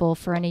eligible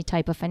for any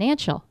type of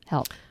financial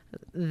help.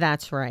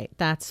 That's right.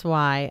 That's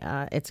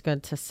why it's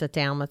good to sit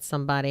down with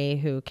somebody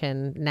who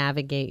can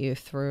navigate you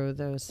through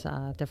those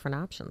different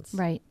options.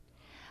 Right.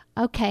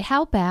 Okay.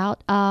 How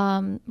about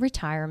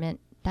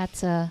retirement?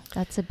 That's a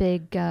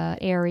big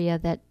area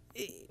that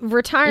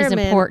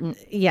retirement is important.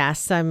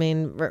 Yes. I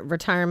mean,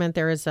 retirement,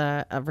 there is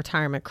a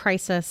retirement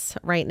crisis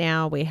right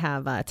now. We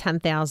have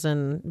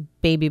 10,000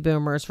 baby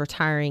boomers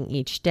retiring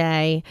each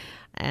day.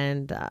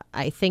 And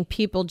I think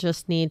people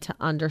just need to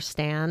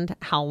understand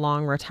how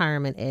long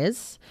retirement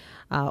is,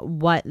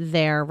 what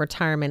their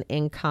retirement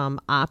income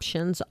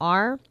options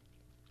are,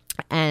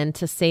 and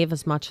to save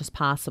as much as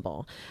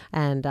possible.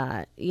 And,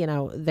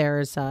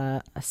 there's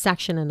a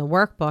section in the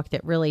workbook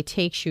that really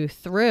takes you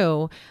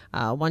through,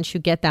 once you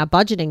get that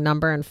budgeting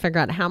number and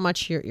figure out how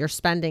much you're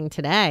spending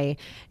today,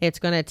 it's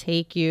going to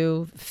take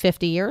you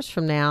 50 years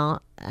from now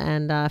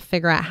and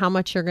figure out how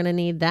much you're going to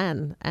need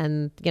then.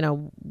 And,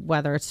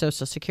 whether it's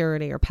Social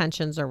Security or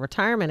pensions or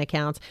retirement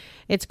accounts,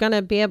 it's going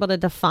to be able to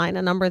define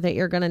a number that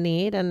you're going to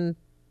need. And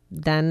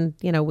then,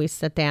 we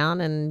sit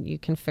down and you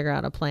can figure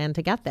out a plan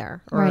to get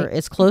there, or right,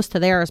 as close to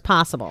there as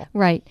possible.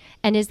 Right.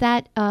 And is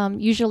that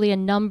usually a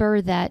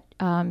number that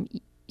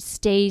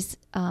stays,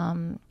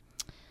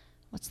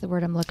 what's the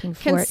word I'm looking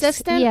for?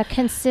 Consistent? Yeah,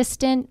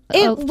 consistent.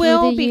 It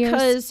will,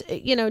 because,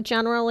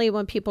 generally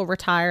when people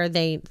retire,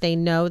 they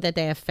know that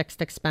they have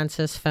fixed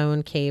expenses,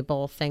 phone,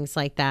 cable, things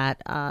like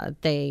that.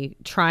 They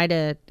try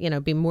to,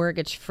 be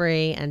mortgage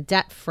free and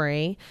debt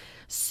free.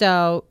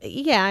 So,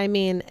 yeah, I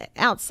mean,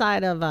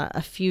 outside of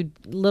a few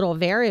little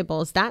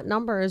variables, that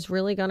number is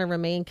really going to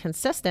remain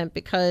consistent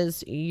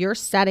because you're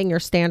setting your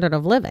standard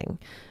of living.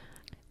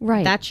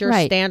 Right. That's your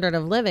standard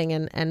of living.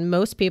 And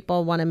most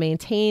people want to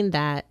maintain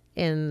that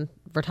in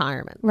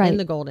retirement, in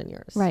the golden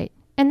years. Right.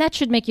 And that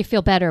should make you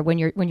feel better when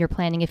you're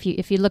planning.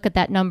 If you look at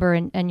that number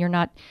and you're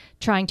not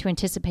trying to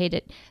anticipate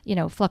it,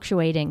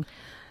 fluctuating.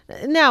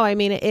 No, I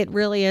mean, it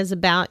really is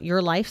about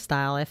your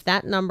lifestyle. If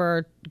that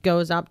number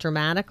goes up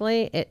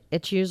dramatically,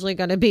 it's usually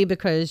going to be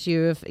because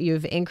you've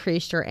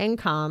increased your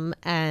income,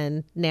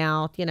 and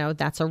now,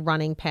 that's a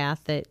running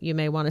path that you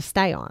may want to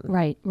stay on.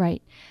 Right.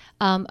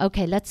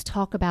 Okay, let's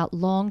talk about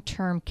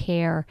long-term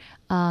care.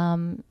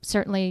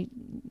 Certainly,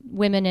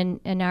 women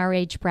in our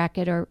age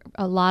bracket, or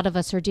a lot of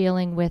us are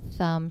dealing with,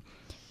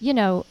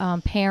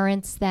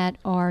 parents that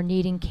are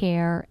needing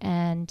care,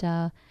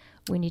 and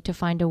we need to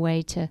find a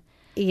way to.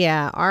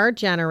 Yeah, our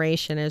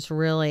generation is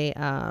really,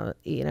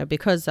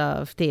 because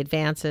of the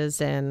advances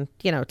in,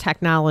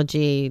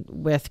 technology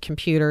with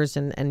computers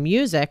and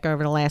music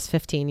over the last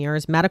 15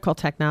 years, medical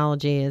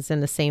technology is in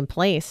the same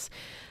place.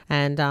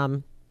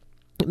 And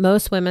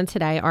most women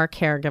today are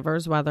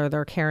caregivers, whether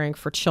they're caring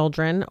for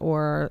children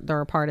or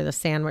they're a part of the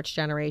sandwich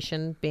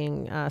generation,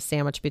 being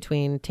sandwiched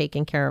between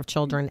taking care of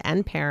children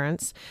and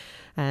parents.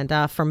 And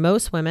for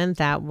most women,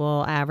 that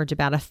will average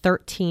about a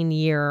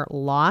 13-year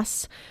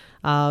loss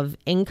of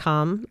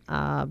income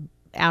out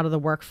of the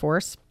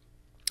workforce,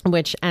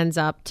 which ends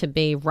up to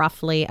be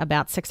roughly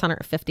about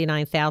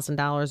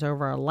 $659,000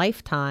 over a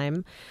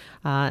lifetime.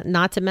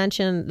 Not to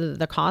mention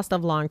the cost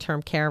of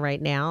long-term care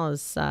right now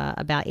is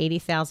about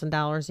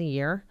 $80,000 a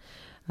year.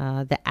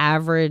 The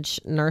average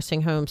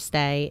nursing home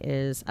stay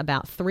is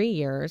about 3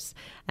 years,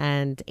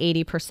 and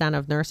 80%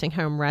 of nursing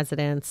home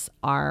residents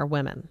are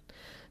women.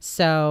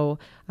 So,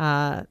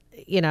 the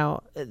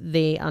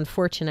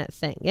unfortunate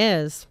thing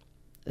is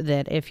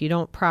that if you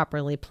don't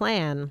properly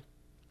plan,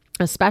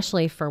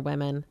 especially for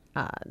women,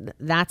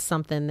 that's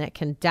something that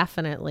can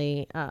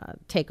definitely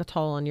take a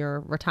toll on your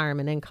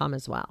retirement income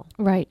as well.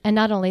 Right. And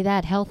not only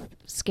that, health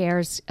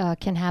scares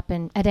can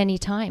happen at any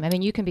time. I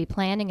mean, you can be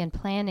planning,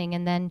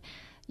 and then,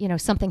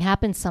 something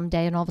happens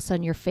someday, and all of a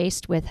sudden you're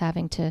faced with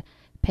having to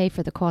pay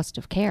for the cost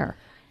of care.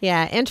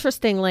 Yeah,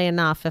 interestingly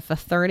enough, if a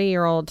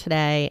 30-year-old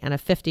today and a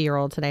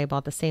 50-year-old today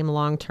bought the same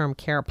long-term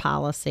care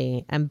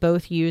policy and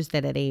both used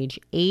it at age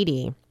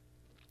 80,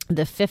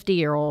 the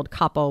 50-year-old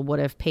couple would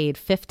have paid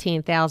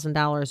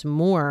 $15,000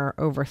 more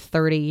over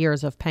 30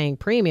 years of paying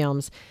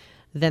premiums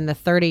than the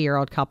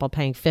 30-year-old couple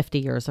paying 50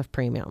 years of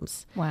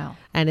premiums. Wow.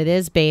 And it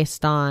is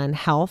based on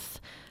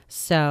health.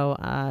 So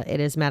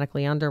it is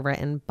medically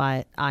underwritten,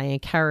 but I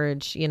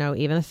encourage, even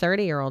the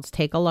 30-year-olds,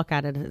 take a look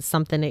at it. It's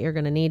something that you're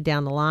going to need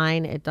down the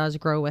line. It does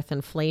grow with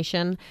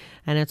inflation,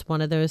 and it's one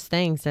of those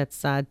things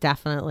that's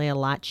definitely a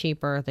lot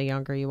cheaper the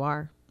younger you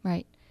are.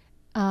 Right.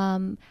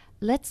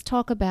 Let's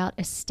talk about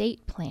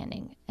estate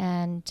planning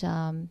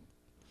and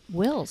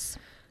wills.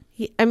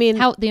 I mean,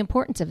 the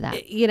importance of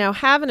that.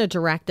 Having a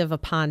directive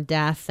upon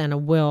death and a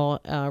will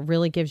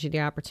really gives you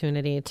the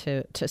opportunity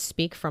to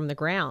speak from the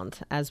ground,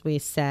 as we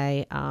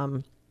say.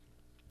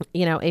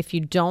 If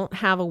you don't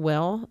have a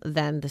will,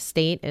 then the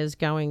state is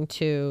going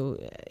to,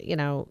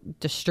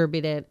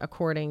 distribute it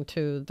according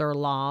to their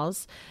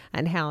laws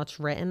and how it's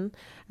written.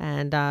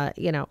 And,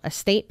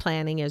 estate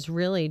planning is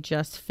really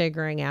just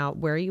figuring out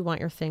where you want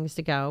your things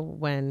to go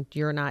when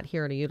you're not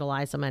here to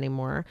utilize them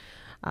anymore.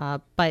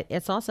 But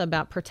it's also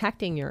about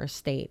protecting your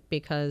estate,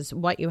 because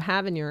what you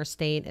have in your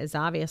estate is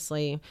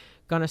obviously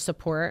going to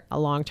support a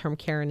long-term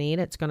care need.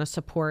 It's going to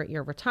support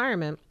your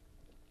retirement.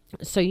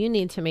 So you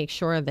need to make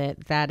sure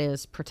that that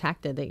is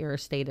protected, that your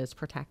estate is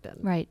protected.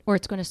 Right. Or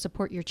it's going to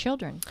support your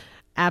children.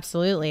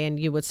 Absolutely. And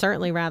you would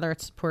certainly rather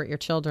it support your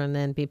children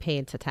than be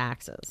paid to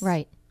taxes.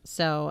 Right.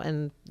 So,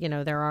 and,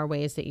 there are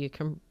ways that you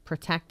can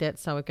protect it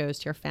so it goes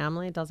to your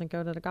family. It doesn't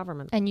go to the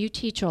government. And you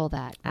teach all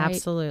that, right?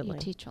 Absolutely.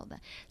 You teach all that.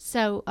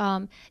 So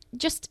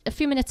just a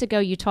few minutes ago,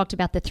 you talked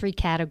about the 3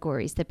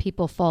 categories that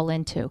people fall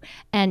into.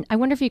 And I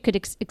wonder if you could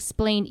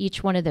explain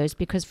each one of those,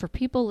 because for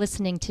people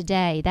listening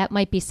today, that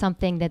might be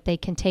something that they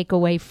can take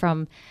away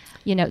from,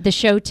 the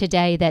show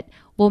today that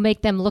will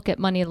make them look at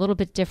money a little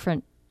bit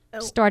different.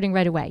 Starting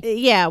right away.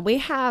 Yeah, we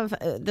have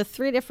the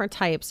 3 different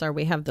types.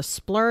 We have the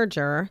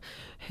splurger,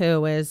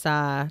 who is,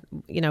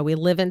 we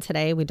live in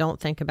today. We don't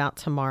think about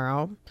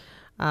tomorrow.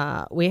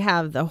 We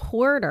have the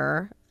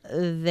hoarder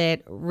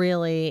that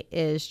really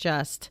is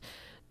just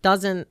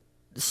doesn't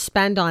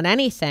spend on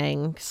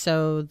anything.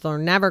 So they're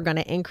never going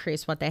to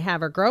increase what they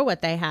have or grow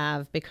what they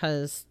have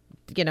because,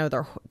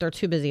 they're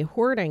too busy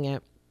hoarding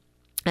it.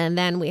 And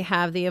then we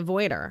have the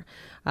avoider,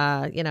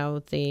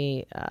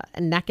 the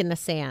neck in the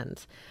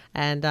sand.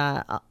 And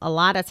a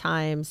lot of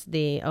times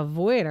the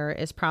avoider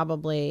is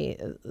probably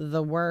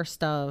the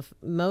worst of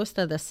most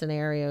of the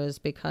scenarios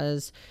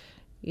because,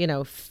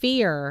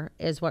 fear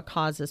is what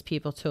causes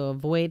people to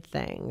avoid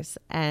things.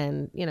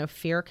 And,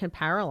 fear can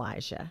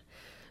paralyze you.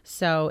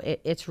 So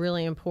it's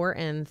really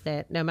important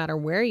that no matter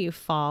where you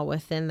fall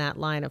within that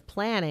line of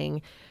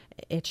planning,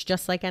 it's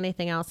just like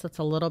anything else. It's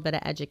a little bit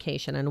of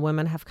education, and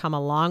women have come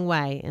a long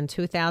way. In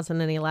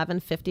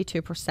 2011,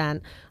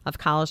 52% of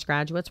college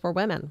graduates were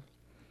women.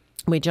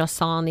 We just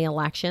saw in the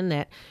election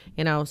that,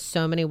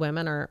 so many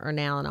women are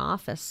now in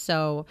office.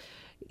 So,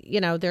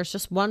 there's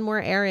just one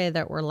more area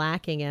that we're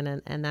lacking in,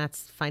 and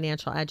that's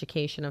financial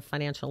education and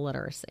financial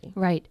literacy.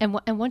 Right. And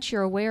once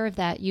you're aware of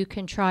that, you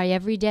can try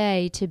every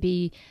day to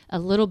be a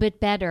little bit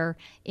better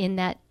in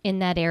that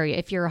area.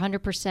 If you're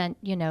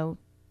 100%,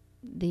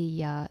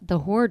 the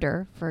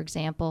hoarder, for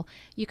example,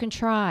 you can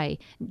try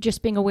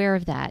just being aware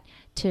of that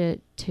to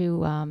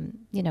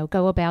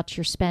go about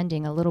your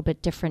spending a little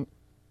bit different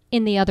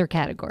in the other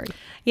category.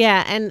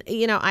 Yeah. And,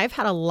 I've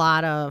had a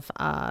lot of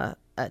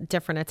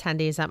different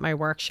attendees at my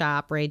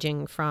workshop,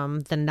 ranging from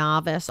the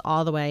novice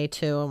all the way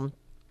to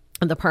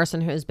the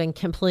person who's been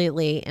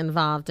completely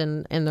involved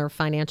in their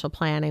financial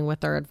planning with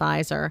their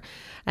advisor.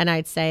 And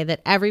I'd say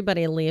that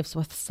everybody leaves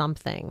with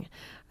something.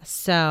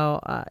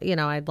 So,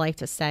 I'd like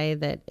to say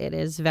that it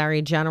is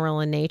very general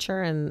in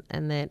nature, and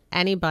that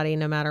anybody,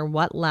 no matter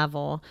what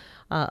level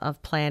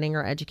of planning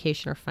or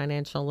education or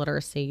financial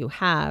literacy you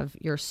have,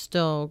 you're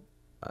still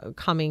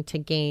coming to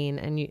gain,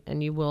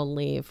 and you will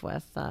leave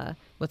with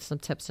some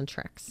tips and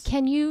tricks.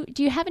 Do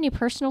you have any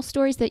personal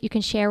stories that you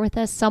can share with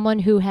us? Someone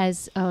who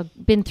has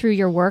been through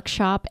your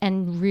workshop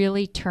and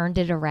really turned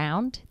it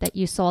around, that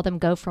you saw them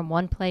go from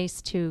one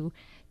place to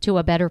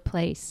a better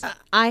place?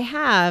 I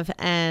have,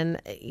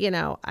 and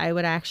I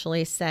would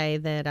actually say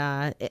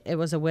that it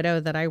was a widow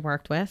that I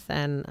worked with,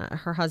 and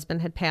her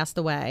husband had passed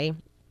away.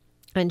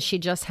 And she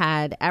just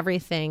had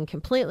everything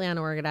completely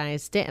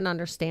unorganized, didn't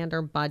understand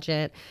her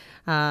budget.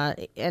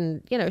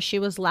 And, she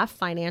was left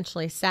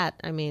financially set.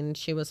 I mean,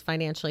 she was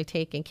financially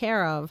taken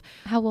care of.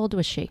 How old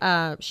was she?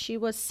 She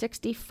was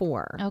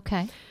 64.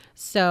 Okay.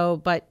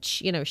 So, but,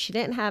 she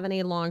didn't have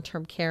any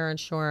long-term care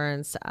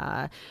insurance.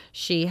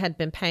 She had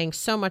been paying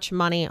so much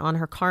money on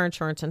her car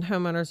insurance and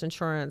homeowner's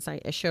insurance.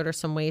 I showed her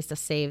some ways to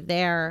save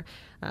there.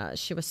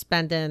 She was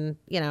spending,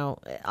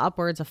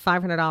 upwards of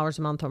 $500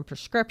 a month on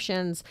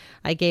prescriptions.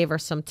 I gave her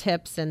some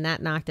tips, and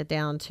that knocked it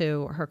down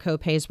to her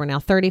copays were now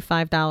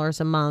 $35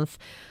 a month.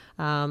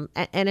 And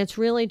it's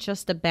really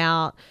just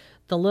about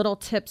the little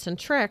tips and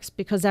tricks,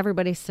 because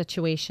everybody's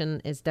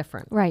situation is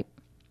different. Right.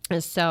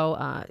 And so,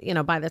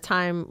 by the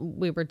time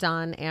we were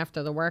done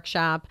after the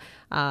workshop,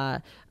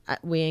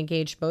 we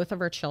engaged both of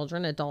her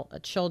children,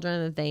 adult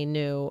children. They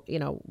knew,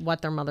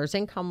 what their mother's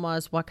income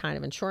was, what kind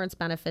of insurance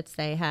benefits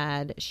they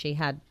had.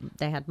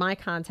 They had my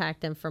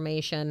contact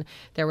information.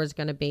 There was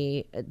going to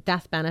be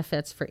death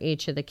benefits for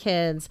each of the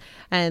kids.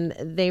 And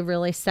they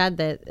really said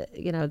that,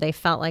 they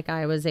felt like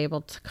I was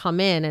able to come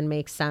in and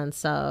make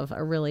sense of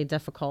a really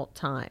difficult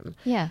time.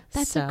 Yeah,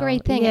 that's a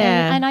great thing.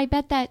 Yeah. And I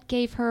bet that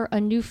gave her a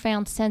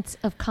newfound sense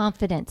of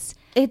confidence.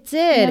 It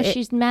did.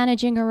 She's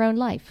managing her own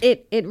life.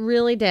 It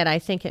really did. I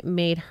think it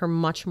made her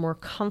much more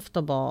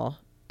comfortable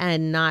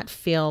and not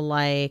feel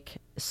like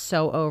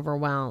so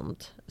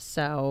overwhelmed.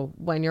 So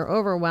when you're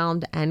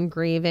overwhelmed and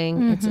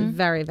grieving, it's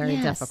very, very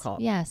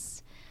difficult.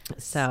 Yes.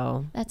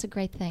 So that's a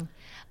great thing.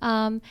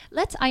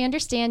 I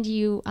understand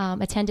you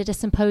attended a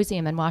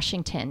symposium in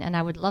Washington, and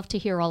I would love to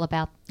hear all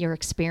about your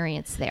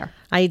experience there.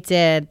 I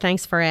did.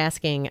 Thanks for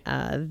asking.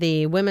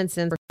 The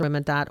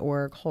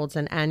women.org holds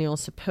an annual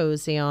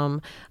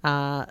symposium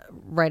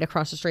right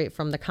across the street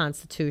from the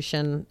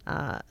Constitution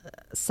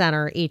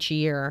Center each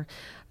year.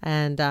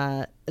 And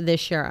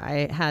this year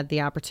I had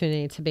the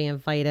opportunity to be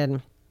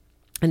invited.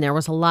 And there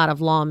was a lot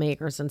of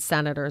lawmakers and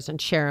senators and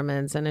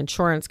chairmen and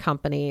insurance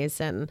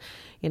companies and,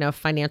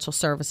 financial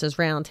services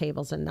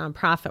roundtables and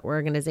nonprofit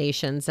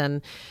organizations.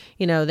 And,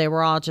 they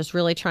were all just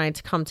really trying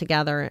to come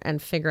together and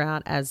figure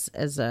out as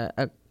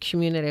a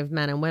community of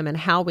men and women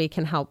how we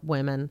can help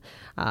women,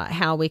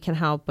 how we can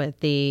help with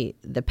the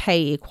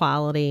pay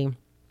equality,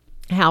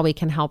 how we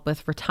can help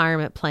with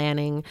retirement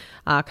planning,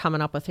 coming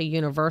up with a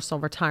universal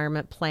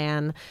retirement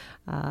plan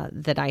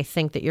that I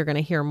think that you're going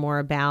to hear more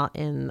about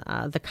in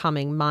the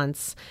coming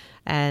months.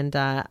 And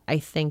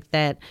I think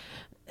that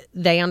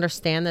they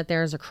understand that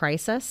there's a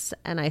crisis,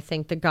 and I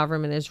think the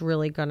government is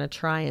really going to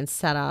try and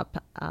set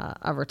up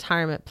a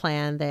retirement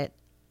plan that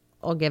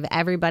will give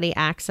everybody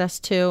access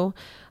to,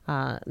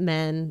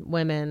 men,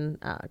 women,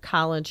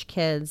 college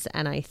kids.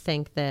 And I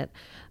think that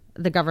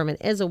the government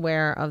is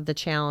aware of the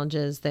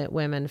challenges that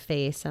women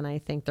face, and I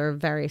think they're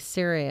very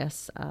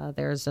serious.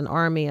 There's an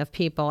army of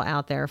people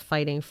out there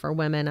fighting for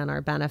women and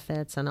our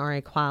benefits and our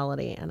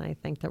equality, and I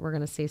think that we're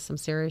going to see some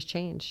serious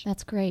change.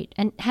 That's great.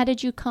 And how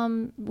did you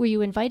come? Were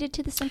you invited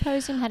to the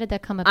symposium? How did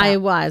that come about? I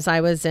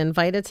was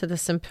invited to the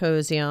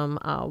symposium.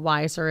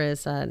 Wiser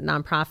is a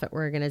nonprofit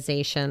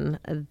organization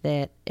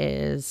that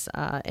is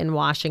in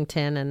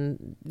Washington,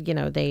 and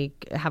they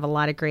have a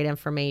lot of great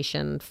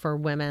information for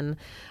women,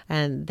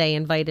 and they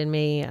invited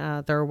me.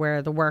 They're aware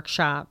of the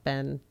workshop,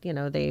 and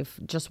they've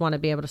just want to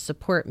be able to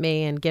support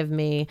me and give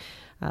me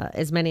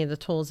as many of the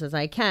tools as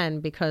I can,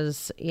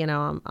 because,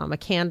 I'm a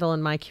candle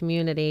in my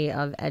community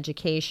of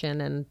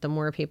education, and the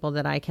more people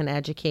that I can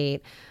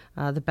educate,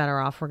 the better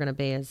off we're going to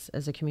be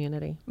as a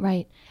community.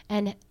 Right.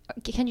 And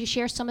can you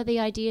share some of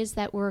the ideas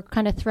that were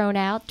kind of thrown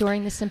out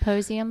during the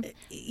symposium?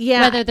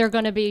 Yeah. Whether they're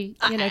going to be,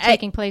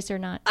 taking place or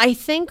not? I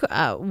think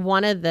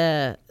one of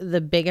the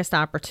biggest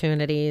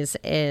opportunities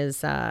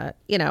is,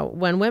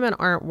 when women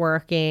aren't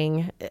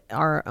working,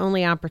 our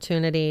only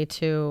opportunity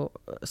to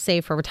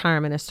save for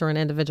retirement is through an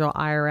individual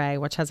IRA,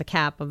 which has a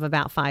cap of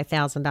about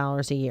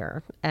 $5,000 a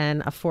year.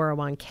 And a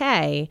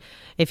 401k,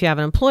 if you have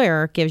an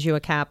employer, gives you a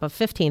cap of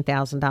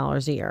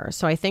 $15,000 a year.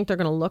 So I think they're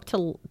going to look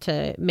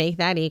to make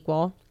that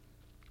equal,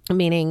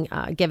 meaning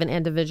giving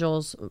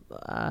individuals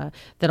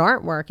that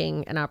aren't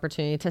working an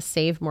opportunity to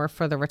save more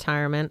for the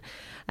retirement.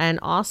 And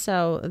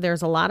also,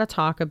 there's a lot of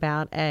talk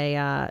about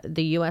the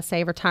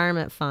USA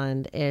Retirement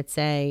Fund. It's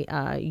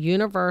a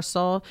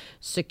universal,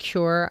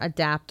 secure,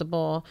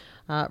 adaptable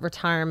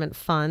retirement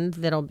fund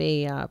that'll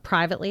be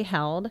privately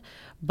held,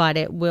 but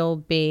it will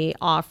be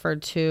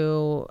offered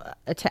to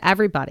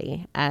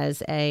everybody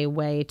as a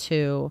way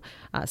to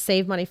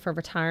save money for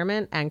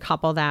retirement, and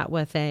couple that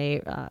with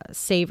a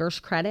saver's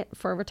credit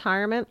for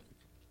retirement.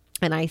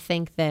 And I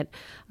think that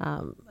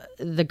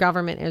the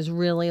government is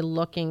really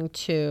looking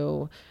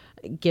to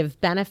give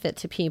benefit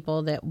to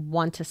people that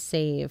want to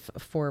save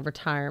for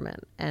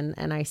retirement.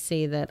 And I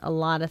see that a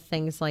lot of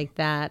things like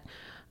that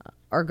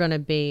are going to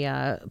be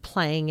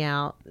playing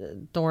out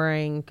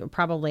during,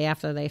 probably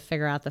after they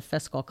figure out the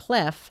fiscal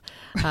cliff.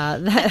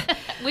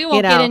 We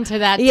won't get into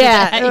that today.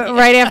 Yeah,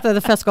 right after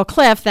the fiscal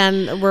cliff,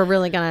 then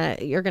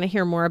you're going to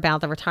hear more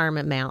about the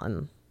retirement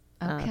mountain.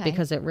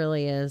 Because it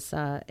really is,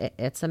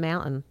 it's a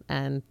mountain.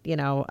 And,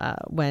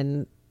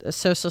 when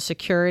Social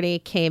Security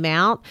came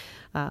out,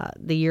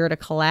 the year to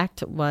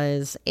collect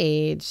was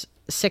age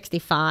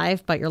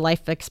 65, but your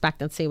life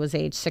expectancy was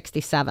age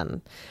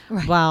 67.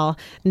 Right. Well,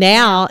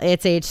 now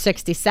it's age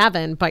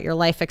 67, but your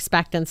life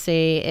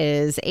expectancy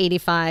is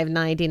 85,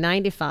 90,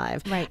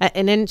 95. Right.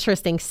 An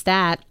interesting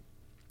stat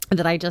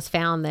that I just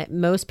found, that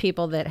most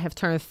people that have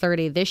turned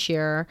 30 this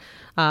year,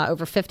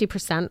 over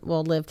 50%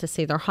 will live to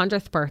see their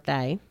 100th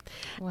birthday.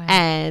 Wow.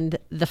 And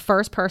the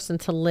first person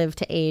to live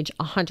to age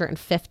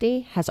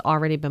 150 has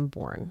already been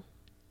born.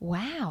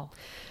 Wow.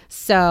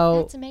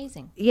 So that's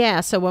amazing.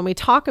 Yeah. So when we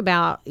talk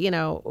about,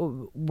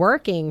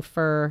 working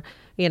for,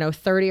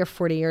 30 or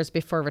 40 years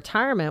before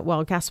retirement,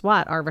 well, guess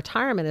what? Our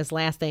retirement is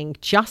lasting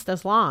just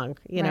as long,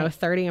 right.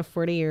 30 and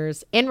 40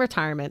 years in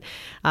retirement.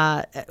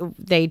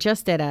 They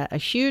just did a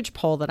huge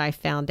poll that I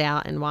found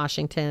out in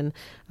Washington,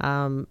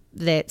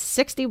 that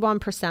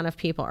 61% of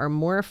people are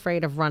more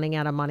afraid of running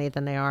out of money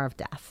than they are of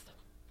death.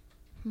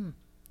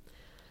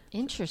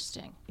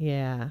 Interesting.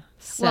 Yeah.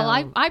 So.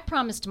 Well, I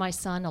promised my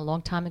son a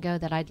long time ago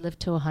that I'd live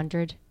to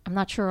 100. I'm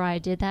not sure why I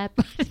did that,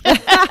 but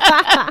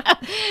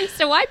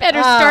so I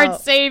better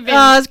start saving.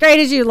 Oh, as great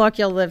as you look,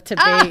 you'll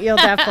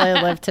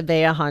definitely live to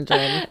be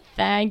 100.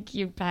 Thank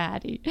you,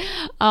 Patty.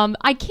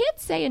 I can't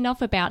say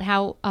enough about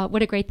how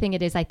what a great thing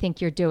it is I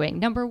think you're doing.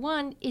 Number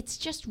one, it's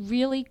just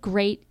really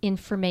great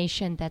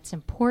information that's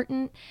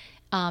important.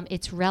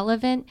 It's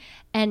relevant,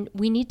 and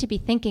we need to be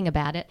thinking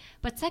about it.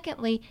 But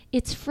secondly,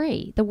 it's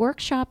free. The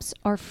workshops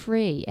are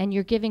free, and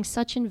you're giving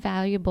such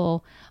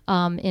invaluable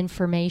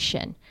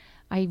information.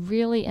 I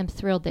really am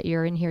thrilled that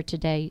you're in here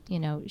today,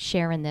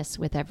 sharing this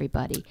with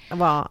everybody.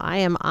 Well, I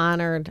am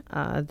honored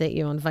that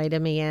you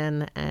invited me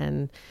in,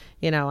 and,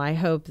 I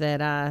hope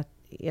that,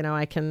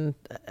 I can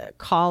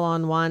call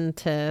on one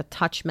to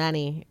touch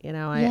many.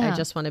 I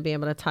just want to be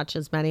able to touch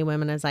as many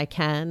women as I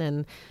can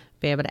and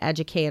be able to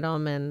educate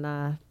them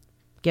and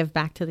give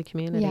back to the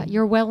community. Yeah,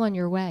 you're well on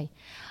your way.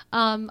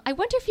 I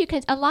wonder if you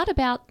could, a lot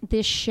about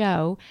this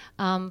show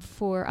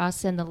for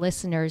us and the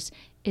listeners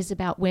is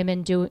about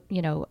women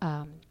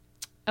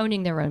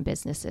owning their own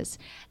businesses.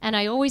 And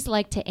I always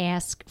like to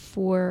ask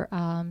for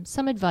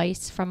some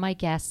advice from my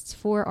guests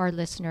for our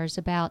listeners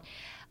about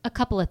a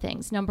couple of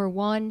things. Number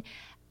one,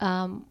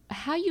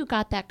 how you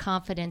got that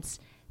confidence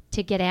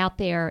to get out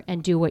there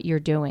and do what you're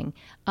doing.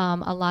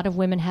 A lot of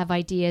women have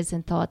ideas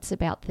and thoughts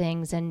about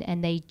things,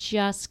 and they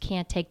just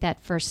can't take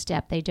that first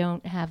step. They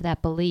don't have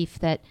that belief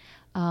that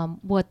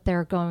what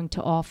they're going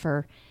to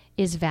offer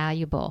is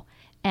valuable.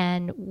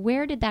 And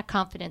where did that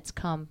confidence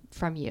come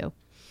from you?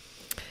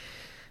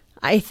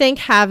 I think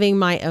having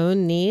my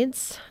own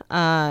needs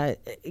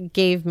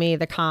gave me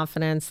the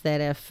confidence that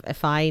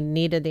if I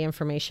needed the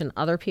information,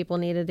 other people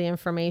needed the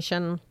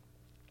information.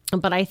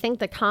 But I think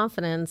the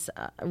confidence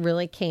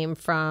really came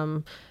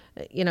from,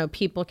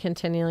 people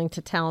continuing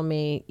to tell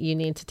me, you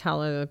need to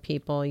tell other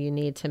people, you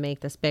need to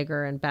make this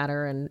bigger and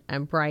better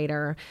and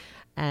brighter.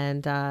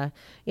 And,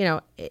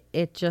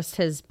 it just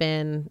has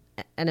been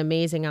an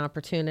amazing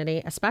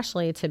opportunity,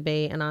 especially to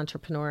be an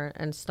entrepreneur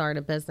and start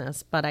a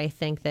business. But I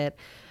think that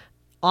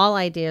all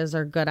ideas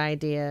are good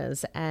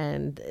ideas.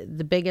 And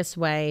the biggest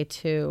way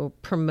to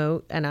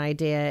promote an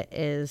idea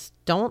is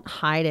don't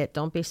hide it.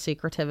 Don't be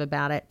secretive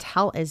about it.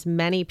 Tell as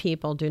many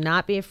people. Do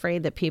not be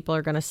afraid that people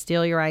are going to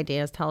steal your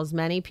ideas. Tell as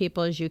many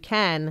people as you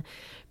can,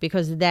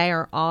 because they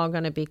are all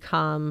going to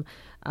become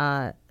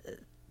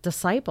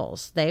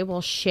disciples. They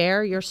will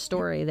share your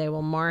story. They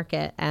will mark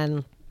it.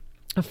 And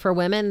for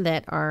women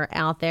that are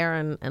out there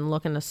and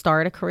looking to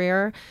start a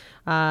career,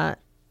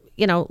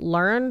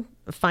 learn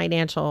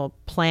financial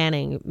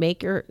planning,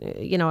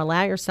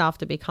 allow yourself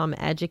to become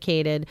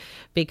educated,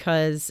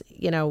 because,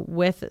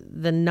 with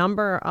the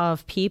number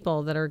of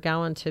people that are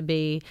going to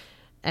be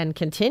and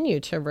continue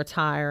to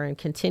retire and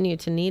continue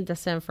to need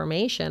this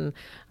information,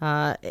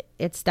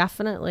 it's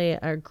definitely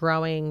a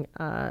growing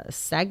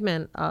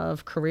segment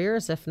of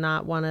careers, if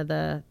not one of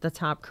the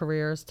top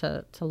careers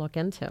to look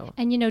into.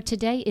 And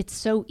today it's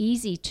so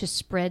easy to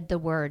spread the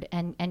word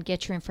and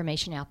get your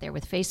information out there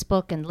with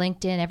Facebook and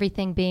LinkedIn,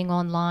 everything being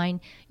online.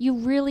 You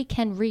really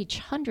can reach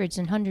hundreds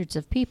and hundreds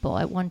of people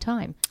at one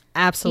time.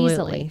 Absolutely.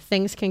 Easily.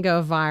 Things can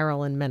go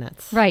viral in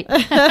minutes. Right.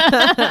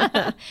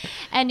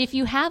 And if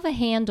you have a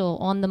handle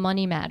on the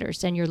money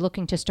matters and you're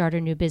looking to start a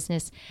new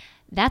business,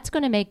 that's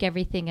going to make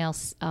everything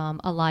else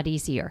a lot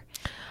easier.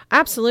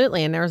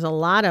 Absolutely. And there's a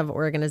lot of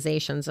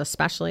organizations,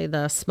 especially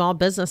the Small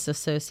Business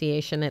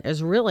Association, that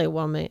is really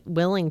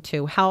willing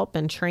to help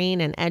and train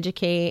and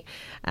educate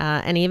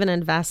and even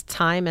invest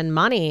time and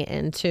money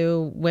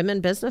into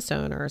women business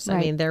owners. Right. I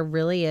mean, there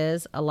really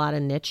is a lot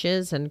of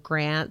niches and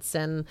grants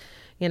and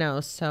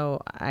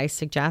so I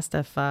suggest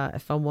if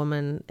a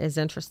woman is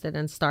interested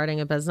in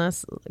starting a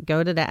business,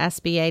 go to the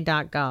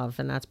SBA.gov,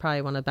 and that's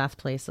probably one of the best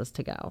places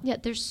to go. Yeah,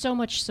 there's so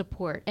much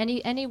support.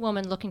 Any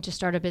woman looking to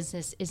start a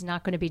business is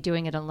not going to be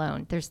doing it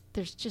alone. There's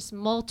just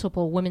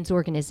multiple women's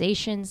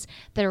organizations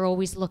that are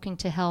always looking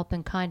to help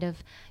and kind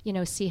of,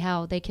 see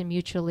how they can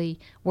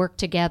mutually work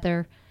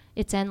together.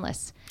 It's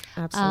endless.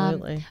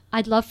 Absolutely.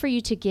 I'd love for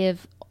you to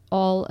give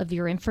all of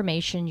your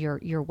information, your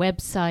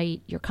website,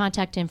 your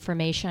contact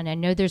information. I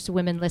know there's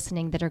women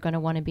listening that are going to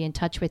want to be in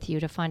touch with you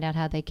to find out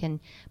how they can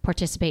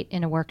participate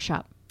in a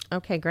workshop.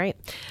 Okay, great.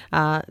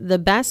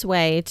 The best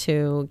way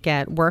to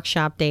get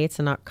workshop dates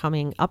and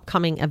upcoming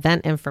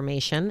event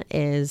information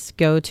is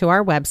go to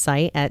our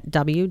website at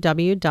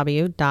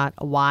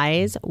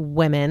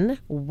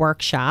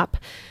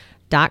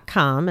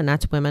www.wisewomenworkshop.com, and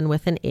that's women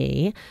with an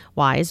E,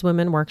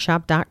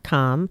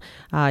 wisewomenworkshop.com.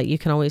 You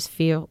can always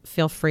feel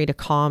free to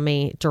call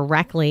me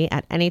directly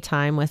at any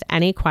time with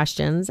any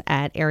questions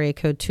at area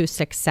code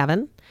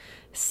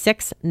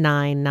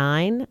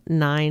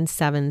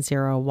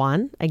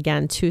 267-699-9701.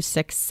 Again,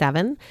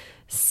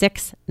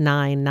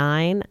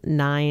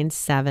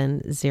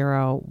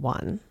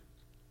 267-699-9701.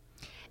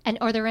 And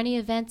are there any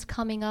events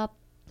coming up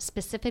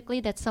specifically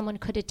that someone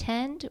could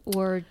attend,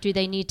 or do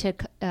they need to,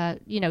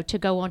 to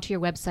go onto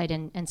your website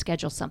and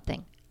schedule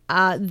something?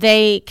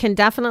 They can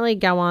definitely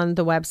go on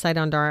the website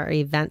under our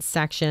events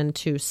section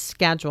to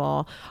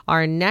schedule.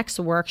 Our next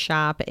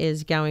workshop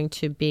is going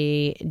to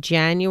be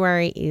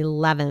January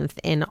 11th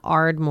in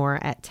Ardmore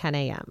at 10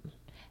 a.m.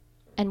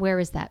 And where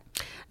is that?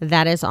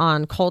 That is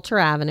on Coulter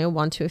Avenue,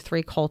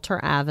 123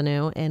 Coulter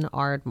Avenue in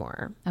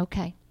Ardmore.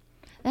 Okay.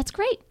 That's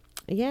great.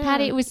 Yeah.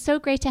 Patty, it was so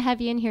great to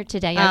have you in here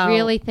today. I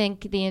really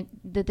think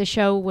the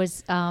show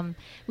was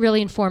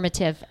really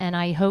informative, and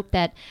I hope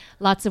that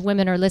lots of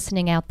women are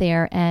listening out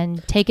there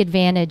and take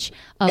advantage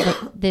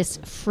of this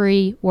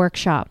free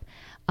workshop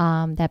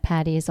that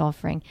Patty is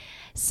offering.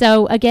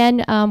 So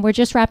again, we're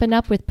just wrapping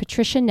up with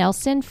Patricia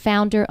Nelson,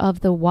 founder of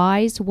the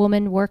Wise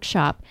Woman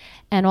Workshop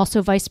and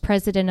also Vice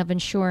President of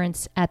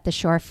Insurance at the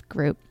Scharf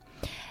Group.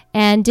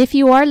 And if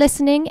you are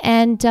listening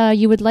and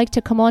you would like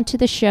to come on to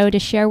the show to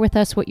share with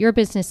us what your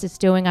business is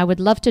doing, I would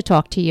love to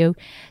talk to you.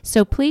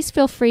 So please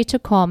feel free to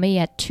call me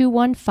at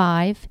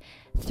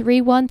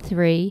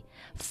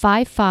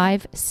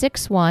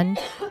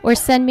 215-313-5561 or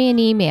send me an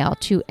email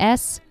to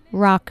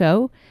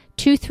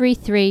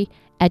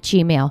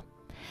srocco233@gmail.com.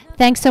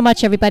 Thanks so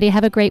much, everybody.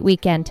 Have a great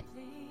weekend.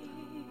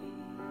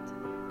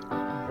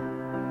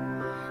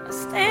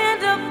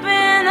 Stand up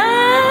and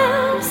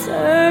I'm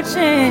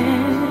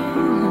searching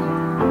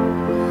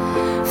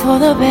for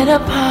the better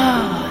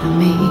part of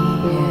me.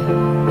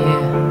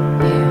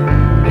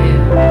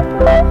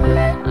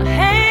 I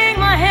hang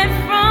my head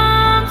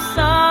from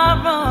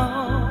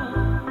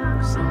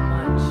sorrow. So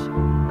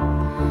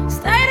much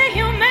state of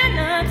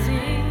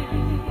humanity.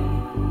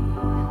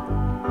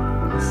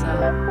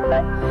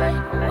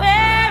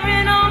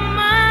 Wearing on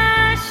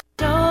my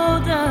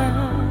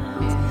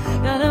shoulders,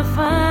 gotta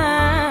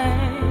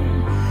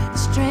find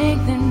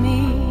strength in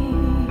me.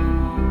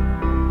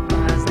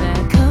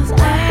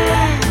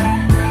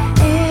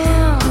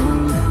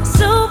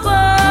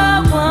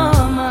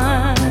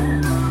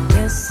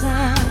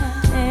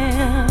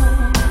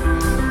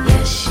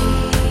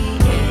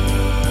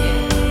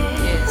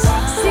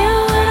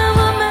 Still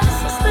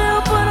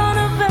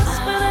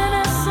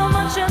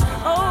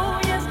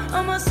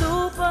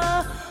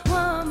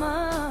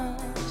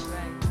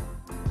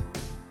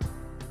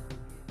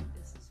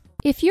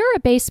you're a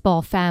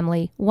baseball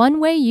family, one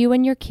way you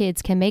and your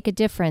kids can make a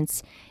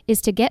difference is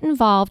to get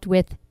involved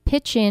with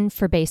Pitch In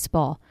for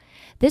Baseball.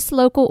 This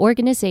local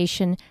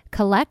organization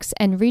collects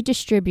and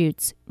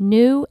redistributes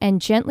new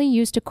and gently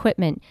used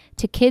equipment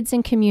to kids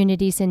and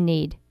communities in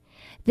need.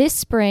 This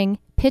spring,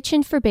 Pitch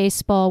In for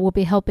Baseball will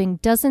be helping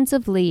dozens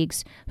of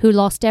leagues who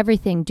lost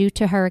everything due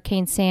to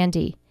Hurricane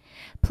Sandy.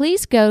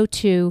 Please go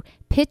to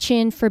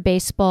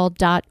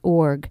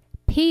pitchinforbaseball.org,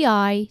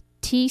 PITCHIN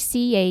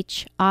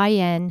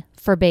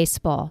for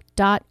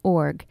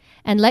baseball.org,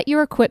 and let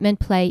your equipment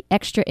play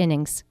extra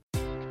innings.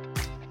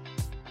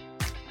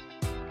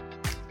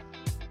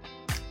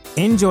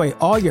 Enjoy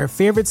all your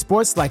favorite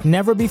sports like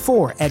never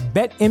before at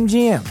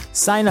BetMGM.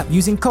 Sign up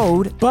using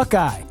code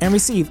Buckeye and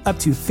receive up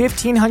to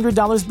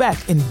 $1,500 back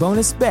in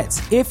bonus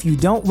bets if you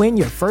don't win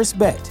your first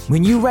bet.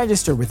 When you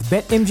register with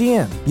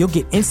BetMGM, you'll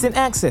get instant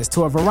access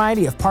to a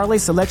variety of parlay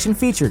selection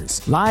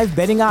features, live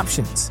betting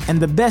options, and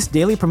the best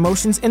daily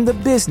promotions in the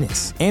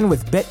business. And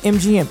with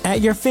BetMGM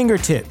at your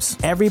fingertips,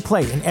 every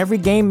play and every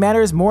game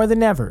matters more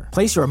than ever.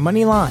 Place your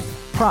money line,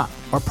 prop,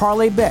 or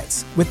parlay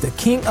bets with the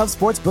king of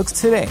sportsbooks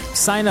today.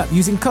 Sign up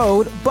using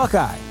code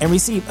Buckeye and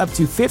receive up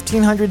to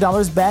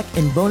 $1,500 back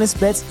in bonus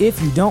bets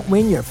if you don't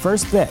win your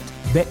first bet.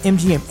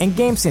 BetMGM and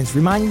GameSense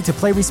remind you to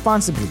play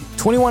responsibly.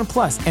 21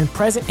 plus and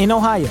present in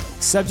Ohio,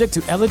 subject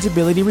to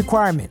eligibility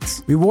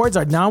requirements. Rewards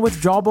are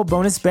non-withdrawable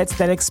bonus bets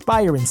that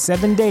expire in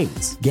 7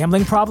 days.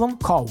 Gambling problem?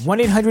 Call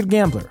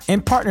 1-800-GAMBLER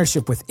in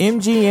partnership with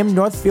MGM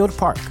Northfield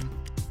Park.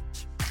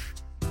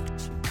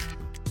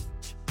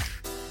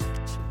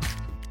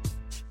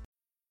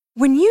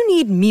 When you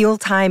need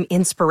mealtime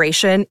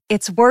inspiration,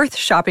 it's worth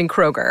shopping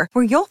Kroger,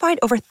 where you'll find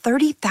over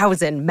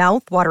 30,000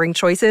 mouth-watering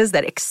choices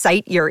that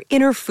excite your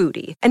inner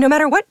foodie. And no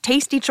matter what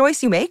tasty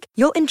choice you make,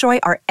 you'll enjoy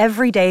our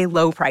everyday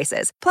low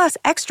prices, plus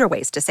extra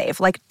ways to save,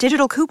 like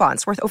digital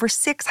coupons worth over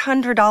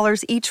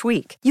 $600 each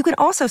week. You can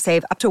also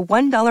save up to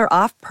 $1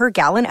 off per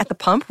gallon at the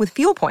pump with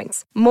fuel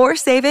points. More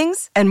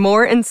savings and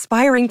more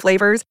inspiring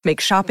flavors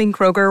make shopping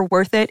Kroger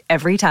worth it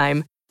every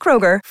time.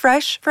 Kroger,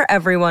 fresh for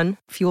everyone.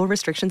 Fuel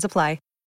restrictions apply.